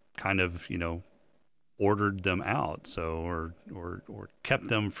kind of, ordered them out, so or kept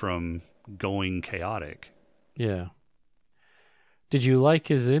them from going chaotic. Yeah. Did you like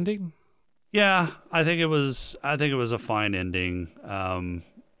his ending? Yeah, I think it was a fine ending.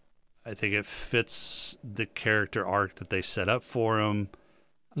 I think it fits the character arc that they set up for him.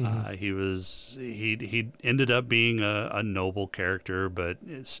 Mm-hmm. He ended up being a noble character, but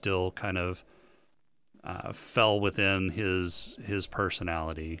it still kind of fell within his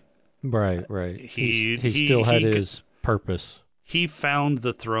personality. Right. He still had his purpose. He found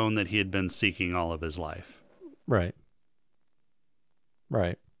the throne that he had been seeking all of his life. Right.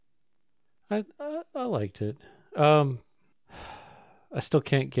 I liked it. I still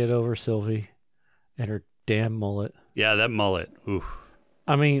can't get over Sylvie and her damn mullet. Yeah, that mullet. Oof.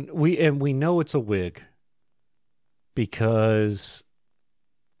 I mean, we know it's a wig because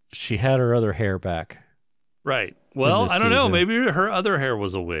she had her other hair back. Right. Well, I don't know. Maybe her other hair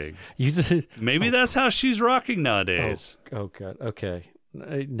was a wig. Maybe that's how she's rocking nowadays. Oh God. Okay.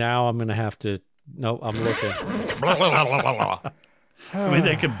 Now I'm gonna have to. No, I'm looking. I mean,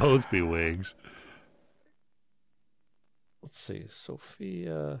 they could both be wigs. Let's see,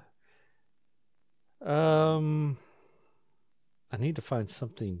 Sophia. I need to find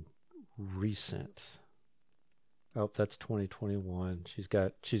something recent. Oh, that's 2021. She's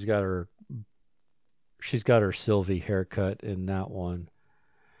got her Sylvie haircut in that one.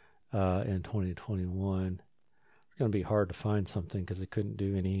 In 2021, it's gonna be hard to find something because they couldn't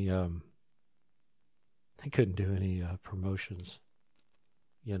do any. Promotions.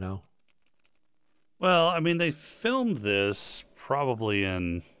 Well, I mean, they filmed this probably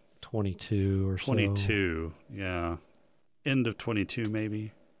in 22 or 22, yeah. End of 22,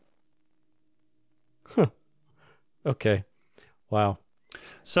 maybe. Huh. Okay. Wow.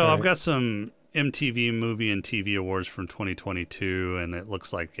 So I've got some MTV Movie and TV Awards from 2022, and it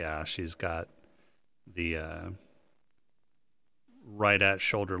looks like, she's got the right at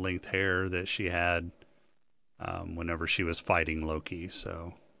shoulder length hair that she had whenever she was fighting Loki.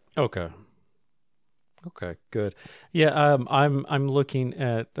 So okay. Okay, good. Yeah, I'm looking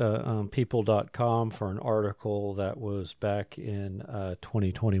at people.com for an article that was back in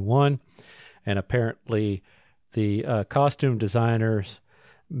 2021, and apparently the costume designers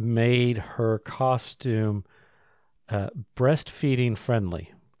made her costume breastfeeding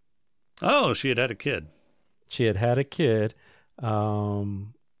friendly. Oh, she had a kid. She had a kid,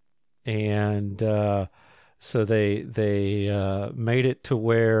 and so they made it to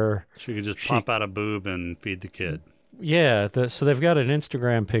where she could just pop out a boob and feed the kid. Yeah, so they've got an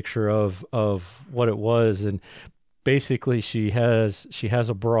Instagram picture of what it was, and basically she has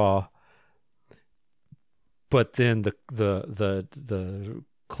a bra, but then the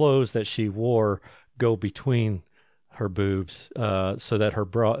clothes that she wore go between her boobs, so that her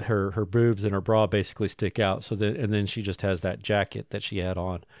boobs and her bra basically stick out. And then she just has that jacket that she had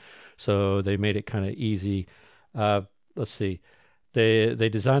on. So they made it kind of easy. Let's see. They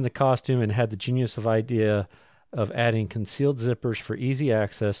designed the costume and had the genius of idea of adding concealed zippers for easy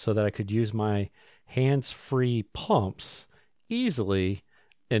access so that I could use my hands-free pumps easily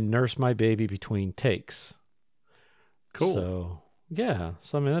and nurse my baby between takes. Cool. So, yeah.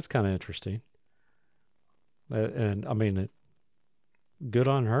 So, I mean, that's kind of interesting. And, I mean, good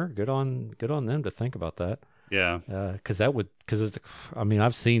on her. Good on them to think about that. Yeah. Because I mean,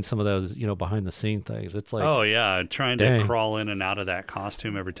 I've seen some of those, behind the scene things. It's like, oh yeah, trying to crawl in and out of that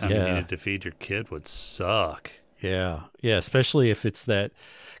costume every time you needed to feed your kid would suck. Yeah, especially if it's that,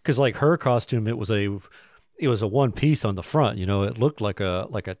 because like her costume, it was a one piece on the front. It looked like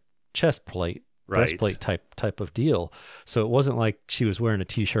a chest plate, breastplate type of deal. So it wasn't like she was wearing a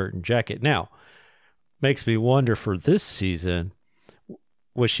t-shirt and jacket. Now, makes me wonder for this season.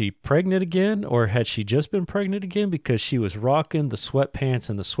 Was she pregnant again, or had she just been pregnant again because she was rocking the sweatpants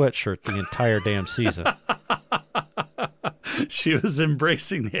and the sweatshirt the entire damn season? She was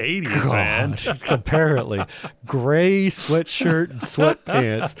embracing the 80s, man. Apparently. Gray sweatshirt and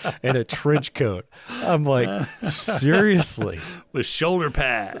sweatpants and a trench coat. I'm like, seriously? With shoulder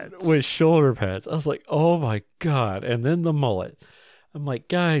pads. I was like, oh my God. And then the mullet. I'm like,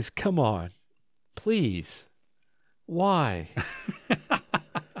 guys, come on. Please. Why?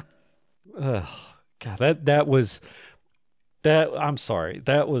 God, I'm sorry.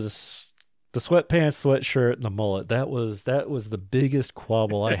 That was the sweatpants, sweatshirt, and the mullet. That was the biggest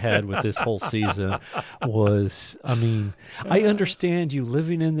quabble I had with this whole season. I mean, I understand you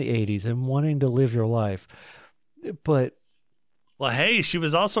living in the 80s and wanting to live your life, but well, hey, she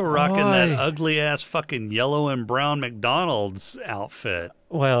was also rocking that ugly ass fucking yellow and brown McDonald's outfit.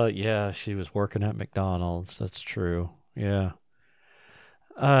 Well, yeah, she was working at McDonald's. That's true. Yeah.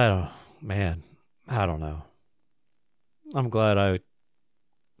 I don't know. I'm glad I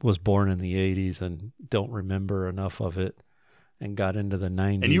was born in the 80s and don't remember enough of it and got into the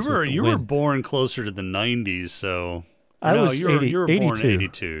 90s. And you were born closer to the 90s, so you were born in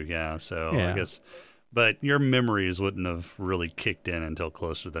 82, yeah, so yeah. I guess, but your memories wouldn't have really kicked in until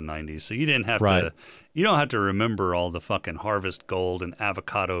closer to the 90s. So you didn't have to remember all the fucking Harvest Gold and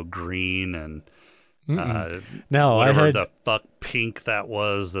Avocado Green and no, whatever the fuck pink that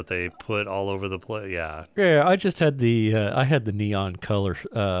was that they put all over the place. Yeah. Yeah, I just had the neon color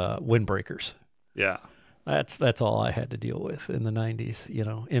windbreakers. Yeah. That's all I had to deal with in the 90s,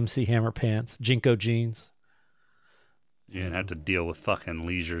 MC Hammer pants, Jinko jeans. You didn't have to deal with fucking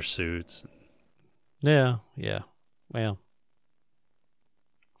leisure suits. Yeah. Well.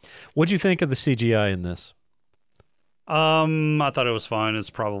 What'd you think of the CGI in this? I thought it was fine. It's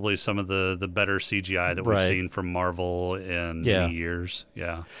probably some of the better CGI that we've seen from Marvel in many years.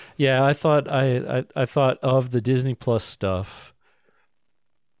 Yeah. Yeah, I thought of the Disney Plus stuff.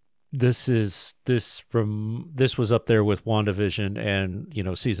 This was up there with WandaVision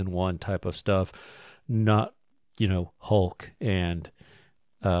and, season 1 type of stuff. Not, Hulk and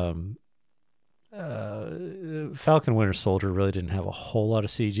Falcon Winter Soldier really didn't have a whole lot of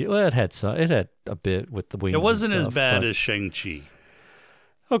CG. Well, it had a bit with the wings. It wasn't and stuff, as bad as Shang-Chi.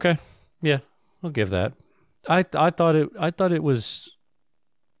 Okay, yeah, I'll give that. I thought it was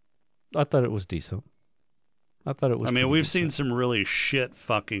decent. I thought it was. I mean, we've decent. seen some really shit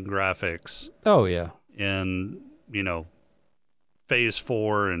fucking graphics. Oh yeah. In Phase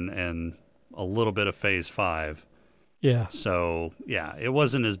 4 and a little bit of Phase 5. Yeah. So yeah, it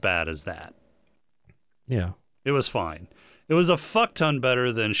wasn't as bad as that. Yeah. It was fine. It was a fuck ton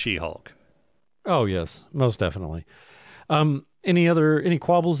better than She-Hulk. Oh, yes. Most definitely. Any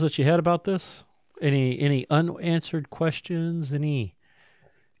quabbles that you had about this? Any unanswered questions? I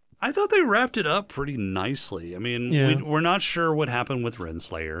thought they wrapped it up pretty nicely. I mean, we're not sure what happened with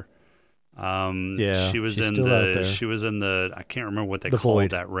Renslayer. She was in the I can't remember what they called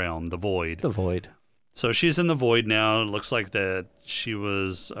that realm, the Void. The Void. So she's in the void now. It looks like that she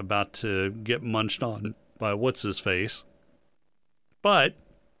was about to get munched on by what's-his-face. But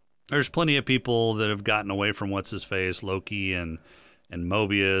there's plenty of people that have gotten away from what's-his-face. Loki and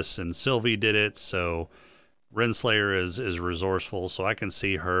Mobius and Sylvie did it. So Renslayer is resourceful. So I can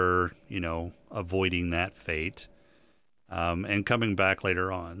see her, avoiding that fate and coming back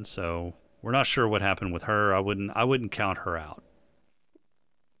later on. So we're not sure what happened with her. I wouldn't count her out.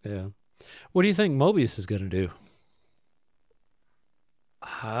 Yeah. What do you think Mobius is going to do?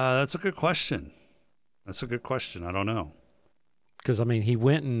 That's a good question. I don't know. Because, he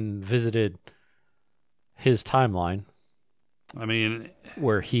went and visited his timeline.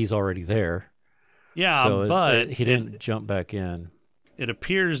 Where he's already there. Yeah, so but he didn't jump back in. It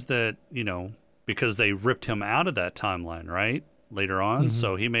appears that, because they ripped him out of that timeline, right? Later on. Mm-hmm.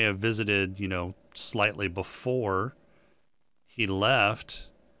 So he may have visited, slightly before he left.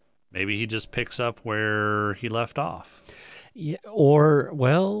 Maybe he just picks up where he left off. Yeah,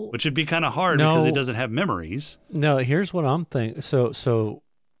 which would be kind of hard because he doesn't have memories. No, here's what I'm thinking. So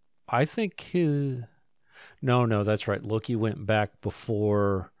I think no, that's right. Loki went back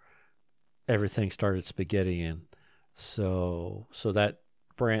before everything started spaghettiing. So that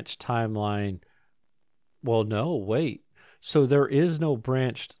branched timeline. Well, no, wait. So there is no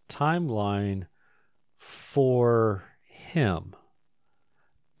branched timeline for him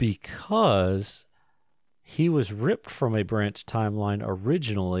because he was ripped from a branched timeline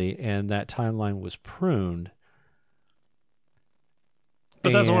originally, and that timeline was pruned.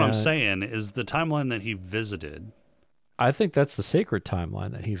 But that's what I'm saying, is the timeline that he visited. I think that's the sacred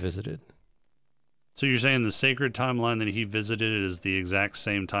timeline that he visited. So you're saying the sacred timeline that he visited is the exact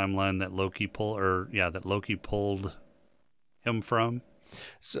same timeline that Loki pulled him from?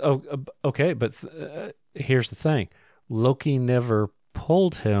 So, okay, but here's the thing. Loki never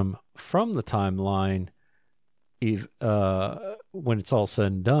pulled him from the timeline when it's all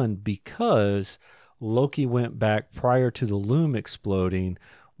said and done, because Loki went back prior to the loom exploding,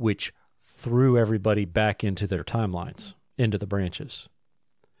 which threw everybody back into their timelines, into the branches.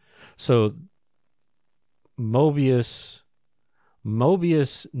 So Mobius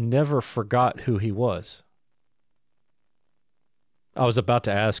never forgot who he was. I was about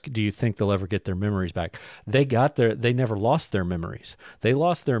to ask, do you think they'll ever get their memories back? They never lost their memories. They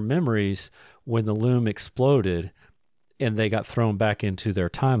lost their memories when the loom exploded and they got thrown back into their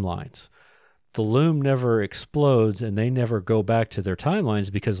timelines. The loom never explodes and they never go back to their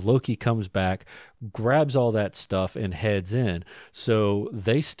timelines because Loki comes back, grabs all that stuff, and heads in. So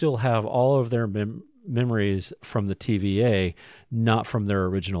they still have all of their memories from the TVA, not from their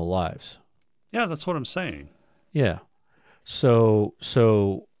original lives. Yeah, that's what I'm saying. Yeah. So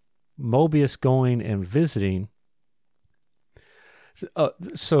Mobius going and visiting.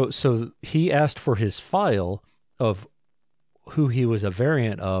 So he asked for his file of who he was a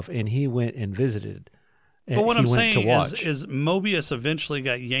variant of, and he went and visited. But what I'm saying is Mobius eventually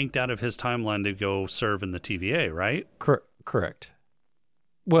got yanked out of his timeline to go serve in the TVA, right? Correct.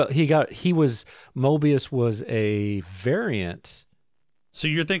 Well, Mobius was a variant. So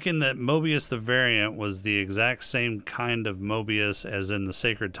you're thinking that Mobius the variant was the exact same kind of Mobius as in the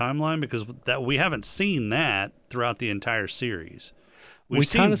Sacred Timeline? Because that we haven't seen that throughout the entire series. We've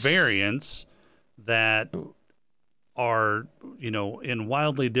seen variants that are, in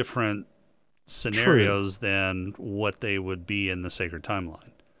wildly different scenarios than what they would be in the Sacred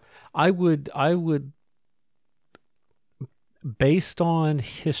Timeline. I would based on the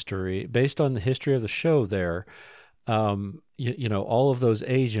history of the show there, all of those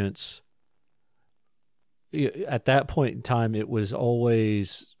agents, at that point in time, it was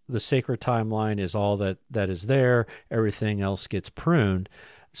always the Sacred Timeline is all that is there. Everything else gets pruned.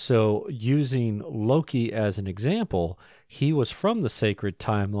 So using Loki as an example, he was from the Sacred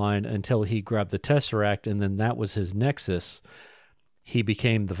Timeline until he grabbed the Tesseract, and then that was his nexus. He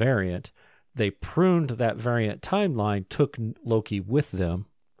became the variant. They pruned that variant timeline, took Loki with them.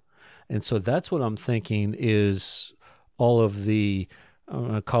 And so that's what I'm thinking is all of the, I'm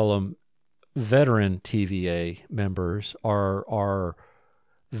going to call them veteran TVA members are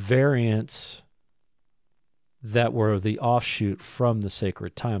variants that were the offshoot from the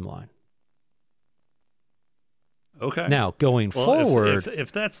Sacred Timeline. Okay. Now, going forward...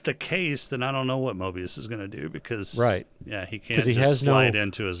 If that's the case, then I don't know what Mobius is going to do because... Right. Yeah, he can't just slide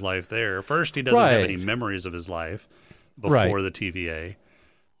into his life there. First, he doesn't have any memories of his life before the TVA.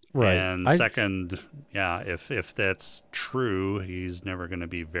 Right. And second, if that's true, he's never going to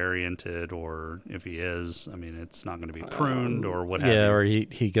be varianted, or if he is, it's not going to be pruned or what have you. Yeah, or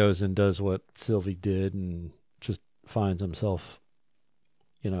he goes and does what Sylvie did and just finds himself,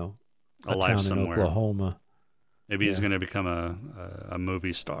 a life town somewhere. in Oklahoma. Maybe he's going to become a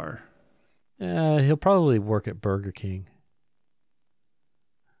movie star. He'll probably work at Burger King.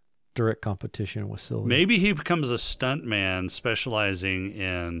 Direct competition with Sylvia. Maybe he becomes a stuntman specializing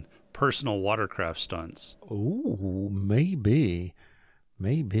in personal watercraft stunts. Ooh, maybe.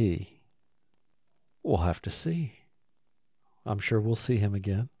 We'll have to see. I'm sure we'll see him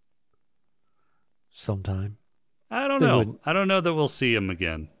again sometime. I don't know. I don't know that we'll see him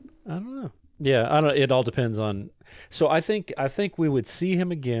again. I don't know. Yeah, it all depends on. So I think we would see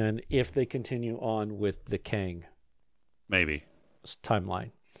him again if they continue on with the Kang. Maybe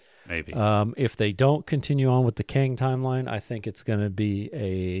timeline. Maybe. If they don't continue on with the Kang timeline, I think it's going to be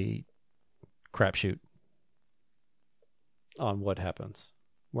a crapshoot on what happens.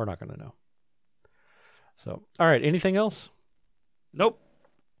 We're not going to know. So, all right. Anything else? Nope.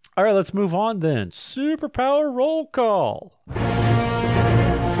 All right. Let's move on then. Superpower roll call.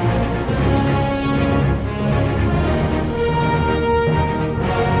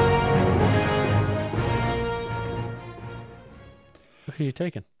 Who are you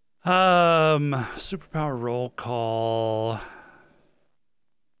taking? Superpower roll call.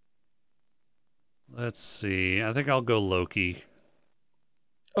 Let's see. I think I'll go Loki.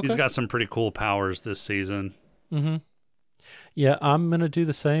 Okay. He's got some pretty cool powers this season. Mm-hmm. Yeah, I'm going to do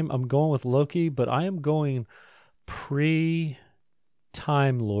the same. I'm going with Loki, but I am going pre-Time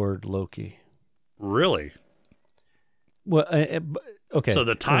Lord Loki. Really? Well, okay. So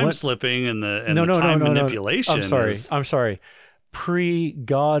the time slipping and the time manipulation. I'm sorry.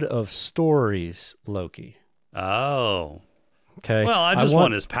 Pre-God of Stories Loki. Oh. Okay. Well, I just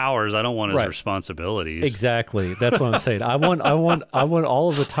want his powers. I don't want his responsibilities. Exactly. That's what I'm saying. I want all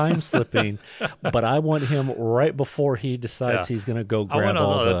of the time slipping, but I want him right before he decides he's going to go grab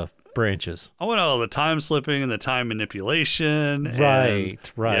all the branches. I want all the time slipping and the time manipulation.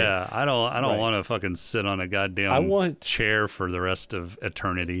 Right. Yeah, I don't want to fucking sit on a goddamn chair for the rest of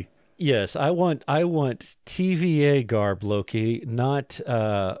eternity. Yes, I want TVA garb Loki, not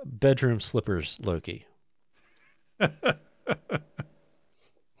bedroom slippers Loki. I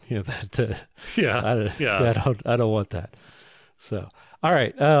don't want that. So, all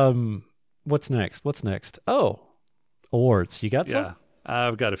right. What's next? Oh, awards. You got some? Yeah,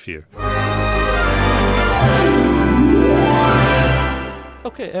 I've got a few.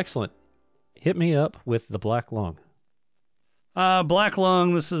 Okay, excellent. Hit me up with the Black Lung. Black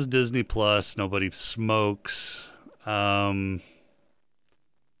Lung, this is Disney Plus. Nobody smokes. I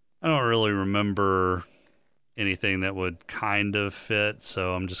don't really remember anything that would kind of fit,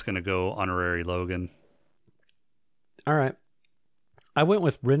 so I'm just going to go honorary Logan. All right. I went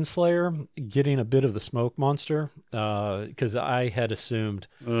with Renslayer, getting a bit of the smoke monster, because I had assumed...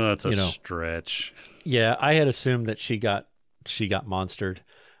 that's a stretch. Yeah, I had assumed that she got monstered.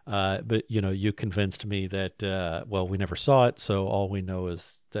 But, you convinced me that, we never saw it, so all we know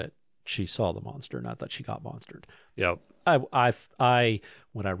is that she saw the monster, not that she got monstered. Yep. I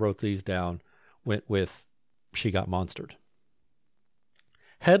when I wrote these down, went with she got monstered.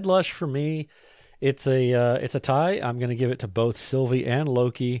 Headlush for me, it's a tie. I'm going to give it to both Sylvie and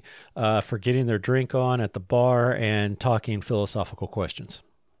Loki for getting their drink on at the bar and talking philosophical questions.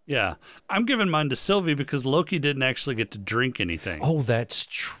 Yeah, I'm giving mine to Sylvie because Loki didn't actually get to drink anything. Oh, that's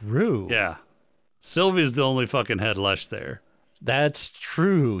true. Yeah. Sylvie's the only fucking head lush there. That's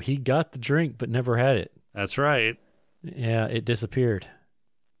true. He got the drink but never had it. That's right. Yeah, it disappeared.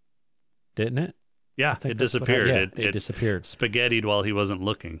 Didn't it? Yeah, it disappeared. It disappeared. Spaghettied while he wasn't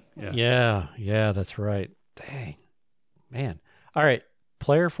looking. Yeah. Yeah, that's right. Dang. Man. All right,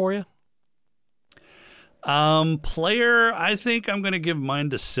 player for you? Player, I think I'm going to give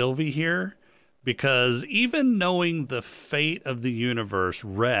mine to Sylvie here because even knowing the fate of the universe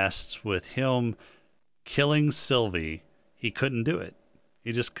rests with him killing Sylvie, he couldn't do it.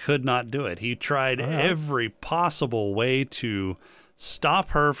 He just could not do it. He tried every possible way to stop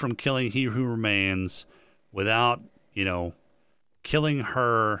her from killing He Who Remains without, killing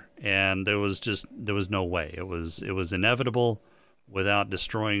her, and there was no way. It was inevitable without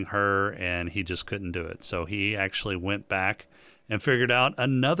destroying her, and he just couldn't do it. So he actually went back and figured out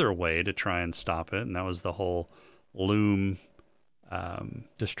another way to try and stop it, and that was the whole loom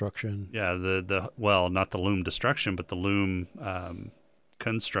destruction. Yeah, not the loom destruction, but the loom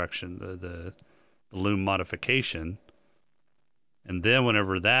construction, the loom modification. And then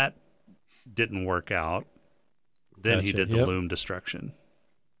whenever that didn't work out, then he did the loom destruction.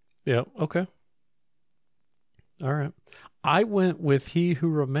 Yeah, okay. All right. I went with He Who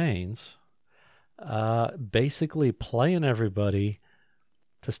Remains, basically playing everybody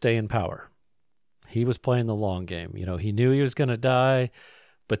to stay in power. He was playing the long game. He knew he was going to die,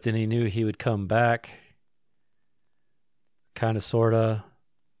 but then he knew he would come back, kind of, sort of,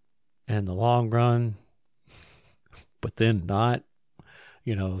 in the long run, but then not,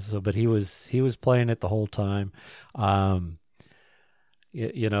 but he was playing it the whole time. Up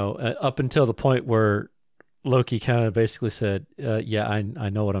until the point where Loki kind of basically said, yeah, I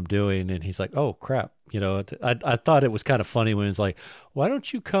know what I'm doing. And he's like, oh crap. I thought it was kind of funny when it's like, why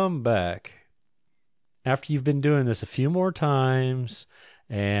don't you come back after you've been doing this a few more times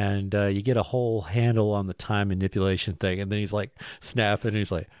and you get a whole handle on the time manipulation thing. And then he's like snapping and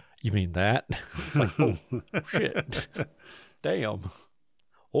he's like, you mean that? It's like, oh shit. Damn.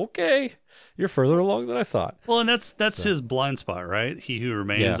 Okay. You're further along than I thought. Well, and that's his blind spot, right? He Who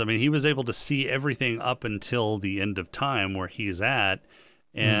Remains. Yeah. I mean, he was able to see everything up until the end of time where he's at,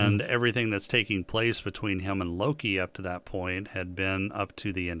 and everything that's taking place between him and Loki up to that point had been up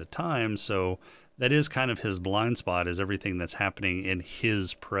to the end of time. So that is kind of his blind spot, is everything that's happening in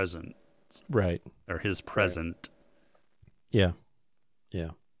his present. Right. Or his present. Yeah.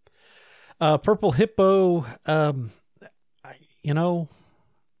 Yeah. Purple Hippo,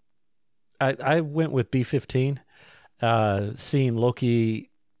 I went with B-15, seeing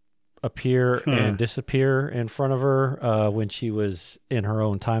Loki appear and disappear in front of her when she was in her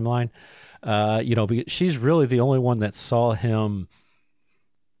own timeline. Because she's really the only one that saw him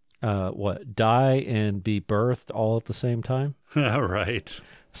die and be birthed all at the same time. Right.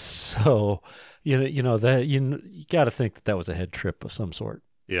 So, that you got to think that was a head trip of some sort.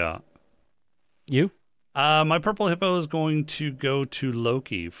 Yeah. You? My Purple Hippo is going to go to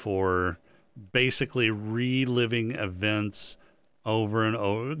Loki for basically reliving events over and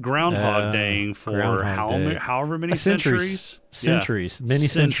over. Groundhog Day for however many centuries? Centuries. Many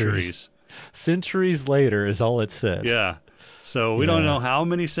centuries. Centuries later is all it said. Yeah. So we don't know how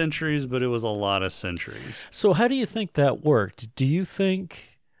many centuries, but it was a lot of centuries. So how do you think that worked? Do you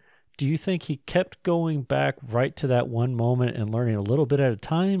think he kept going back right to that one moment and learning a little bit at a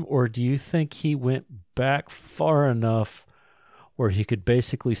time, or do you think he went back far enough where he could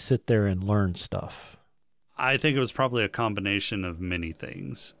basically sit there and learn stuff? I think it was probably a combination of many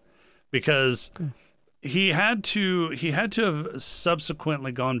things, because he had to have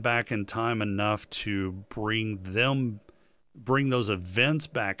subsequently gone back in time enough to bring those events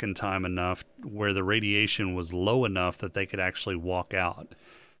back in time enough where the radiation was low enough that they could actually walk out.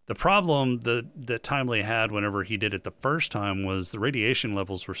 The problem that Timely had whenever he did it the first time was the radiation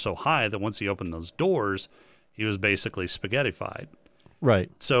levels were so high that once he opened those doors, he was basically spaghettified.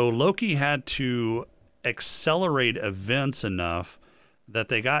 Right. So Loki had to accelerate events enough that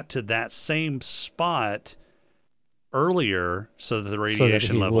they got to that same spot earlier so that the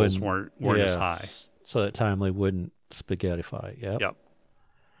radiation levels weren't as high. So that Timely wouldn't spaghettify. Yep.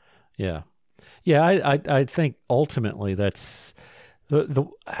 Yeah. Yeah, I think ultimately that's...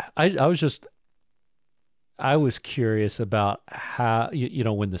 I was curious about how,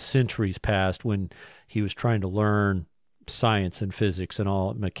 when the centuries passed, when he was trying to learn science and physics and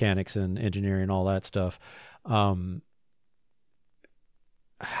all mechanics and engineering and all that stuff,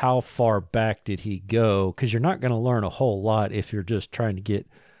 how far back did he go? Because you're not going to learn a whole lot if you're just trying to get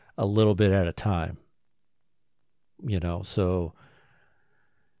a little bit at a time, so...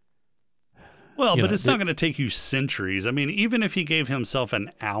 Well, but it's not going to take you centuries. I mean, even if he gave himself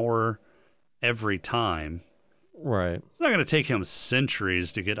an hour every time, right? It's not going to take him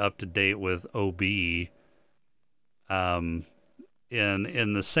centuries to get up to date with OB, in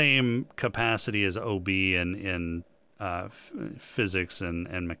the same capacity as OB in physics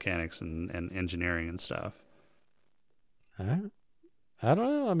and mechanics and engineering and stuff. I don't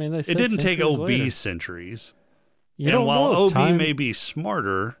know. I mean, it didn't take OB later. centuries. And while OB may be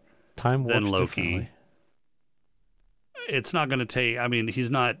smarter than Loki, it's not going to take. I mean,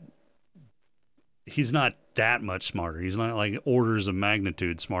 he's not that much smarter. He's not like orders of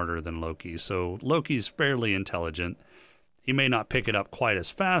magnitude smarter than Loki. So Loki's fairly intelligent. He may not pick it up quite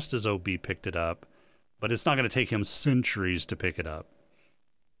as fast as OB picked it up, but it's not going to take him centuries to pick it up.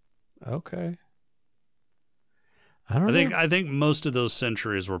 Okay. I think most of those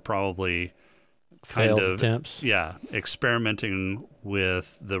centuries were probably failed attempts. Yeah, experimenting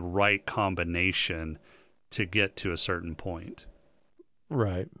with the right combination to get to a certain point.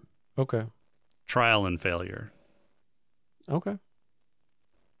 Right. Okay. Trial and failure. Okay.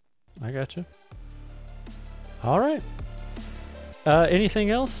 I got you. All right.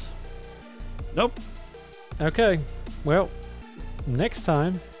 Anything else? Nope. Okay. Well, next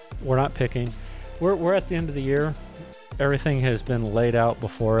time we're not picking. We're at the end of the year. Everything has been laid out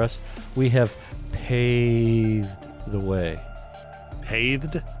before us. We have paved the way.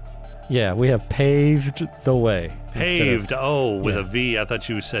 Paved? Yeah, we have paved the way. Paved. With a V. I thought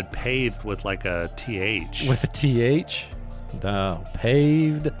you said paved with like a TH. With a TH? No,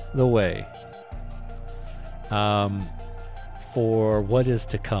 paved the way. For what is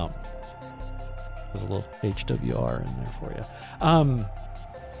to come. There's a little HWR in there for you.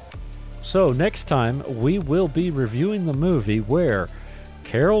 So next time we will be reviewing the movie where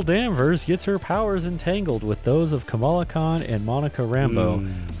Carol Danvers gets her powers entangled with those of Kamala Khan and Monica Rambeau,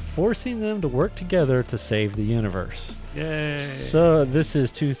 forcing them to work together to save the universe. Yay! So this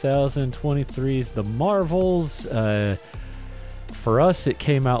is 2023's The Marvels. For us, it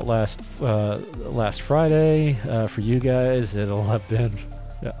came out last Friday. For you guys, it'll have been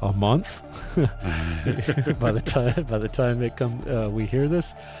a month by the time it we hear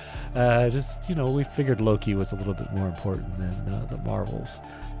this. We figured Loki was a little bit more important than the Marvels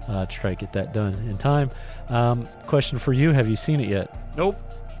to try to get that done in time. Question for you: have you seen it yet? Nope.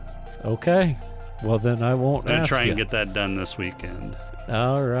 Okay. Well, then I won't I'm going to ask try you. and get that done this weekend.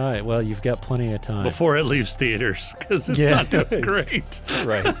 All right. Well, you've got plenty of time. Before it leaves theaters, because it's not doing great.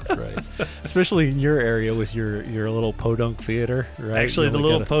 Right. Especially in your area with your little podunk theater, right? Actually, the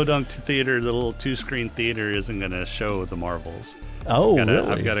little podunk theater, the little 2-screen theater isn't going to show the Marvels. Oh,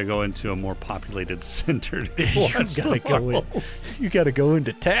 really? I've got to go into a more populated center to watch the Marvels. You got to go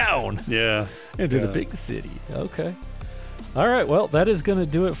into town. Yeah. Into the big city. Okay. All right, well, that is going to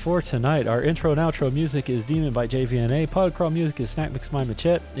do it for tonight. Our intro and outro music is Demon by JVNA. Podcrawl music is Snack Mix by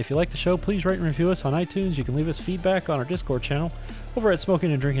Machette. If you like the show, please rate and review us on iTunes. You can leave us feedback on our Discord channel over at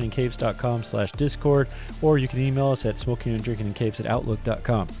smokinganddrinkingincapes.com/Discord, or you can email us at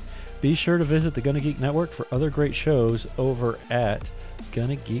smokinganddrinkingincapes@outlook.com. Be sure to visit the Gonna Geek Network for other great shows over at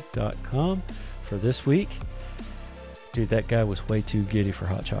gonnageek.com. For this week, dude, that guy was way too giddy for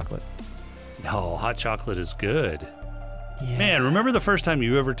hot chocolate. No, hot chocolate is good. Yeah. Man, remember the first time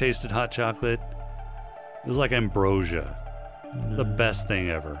you ever tasted hot chocolate? It was like ambrosia. It's the best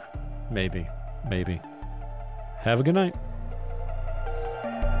thing ever. Maybe. Have a good night.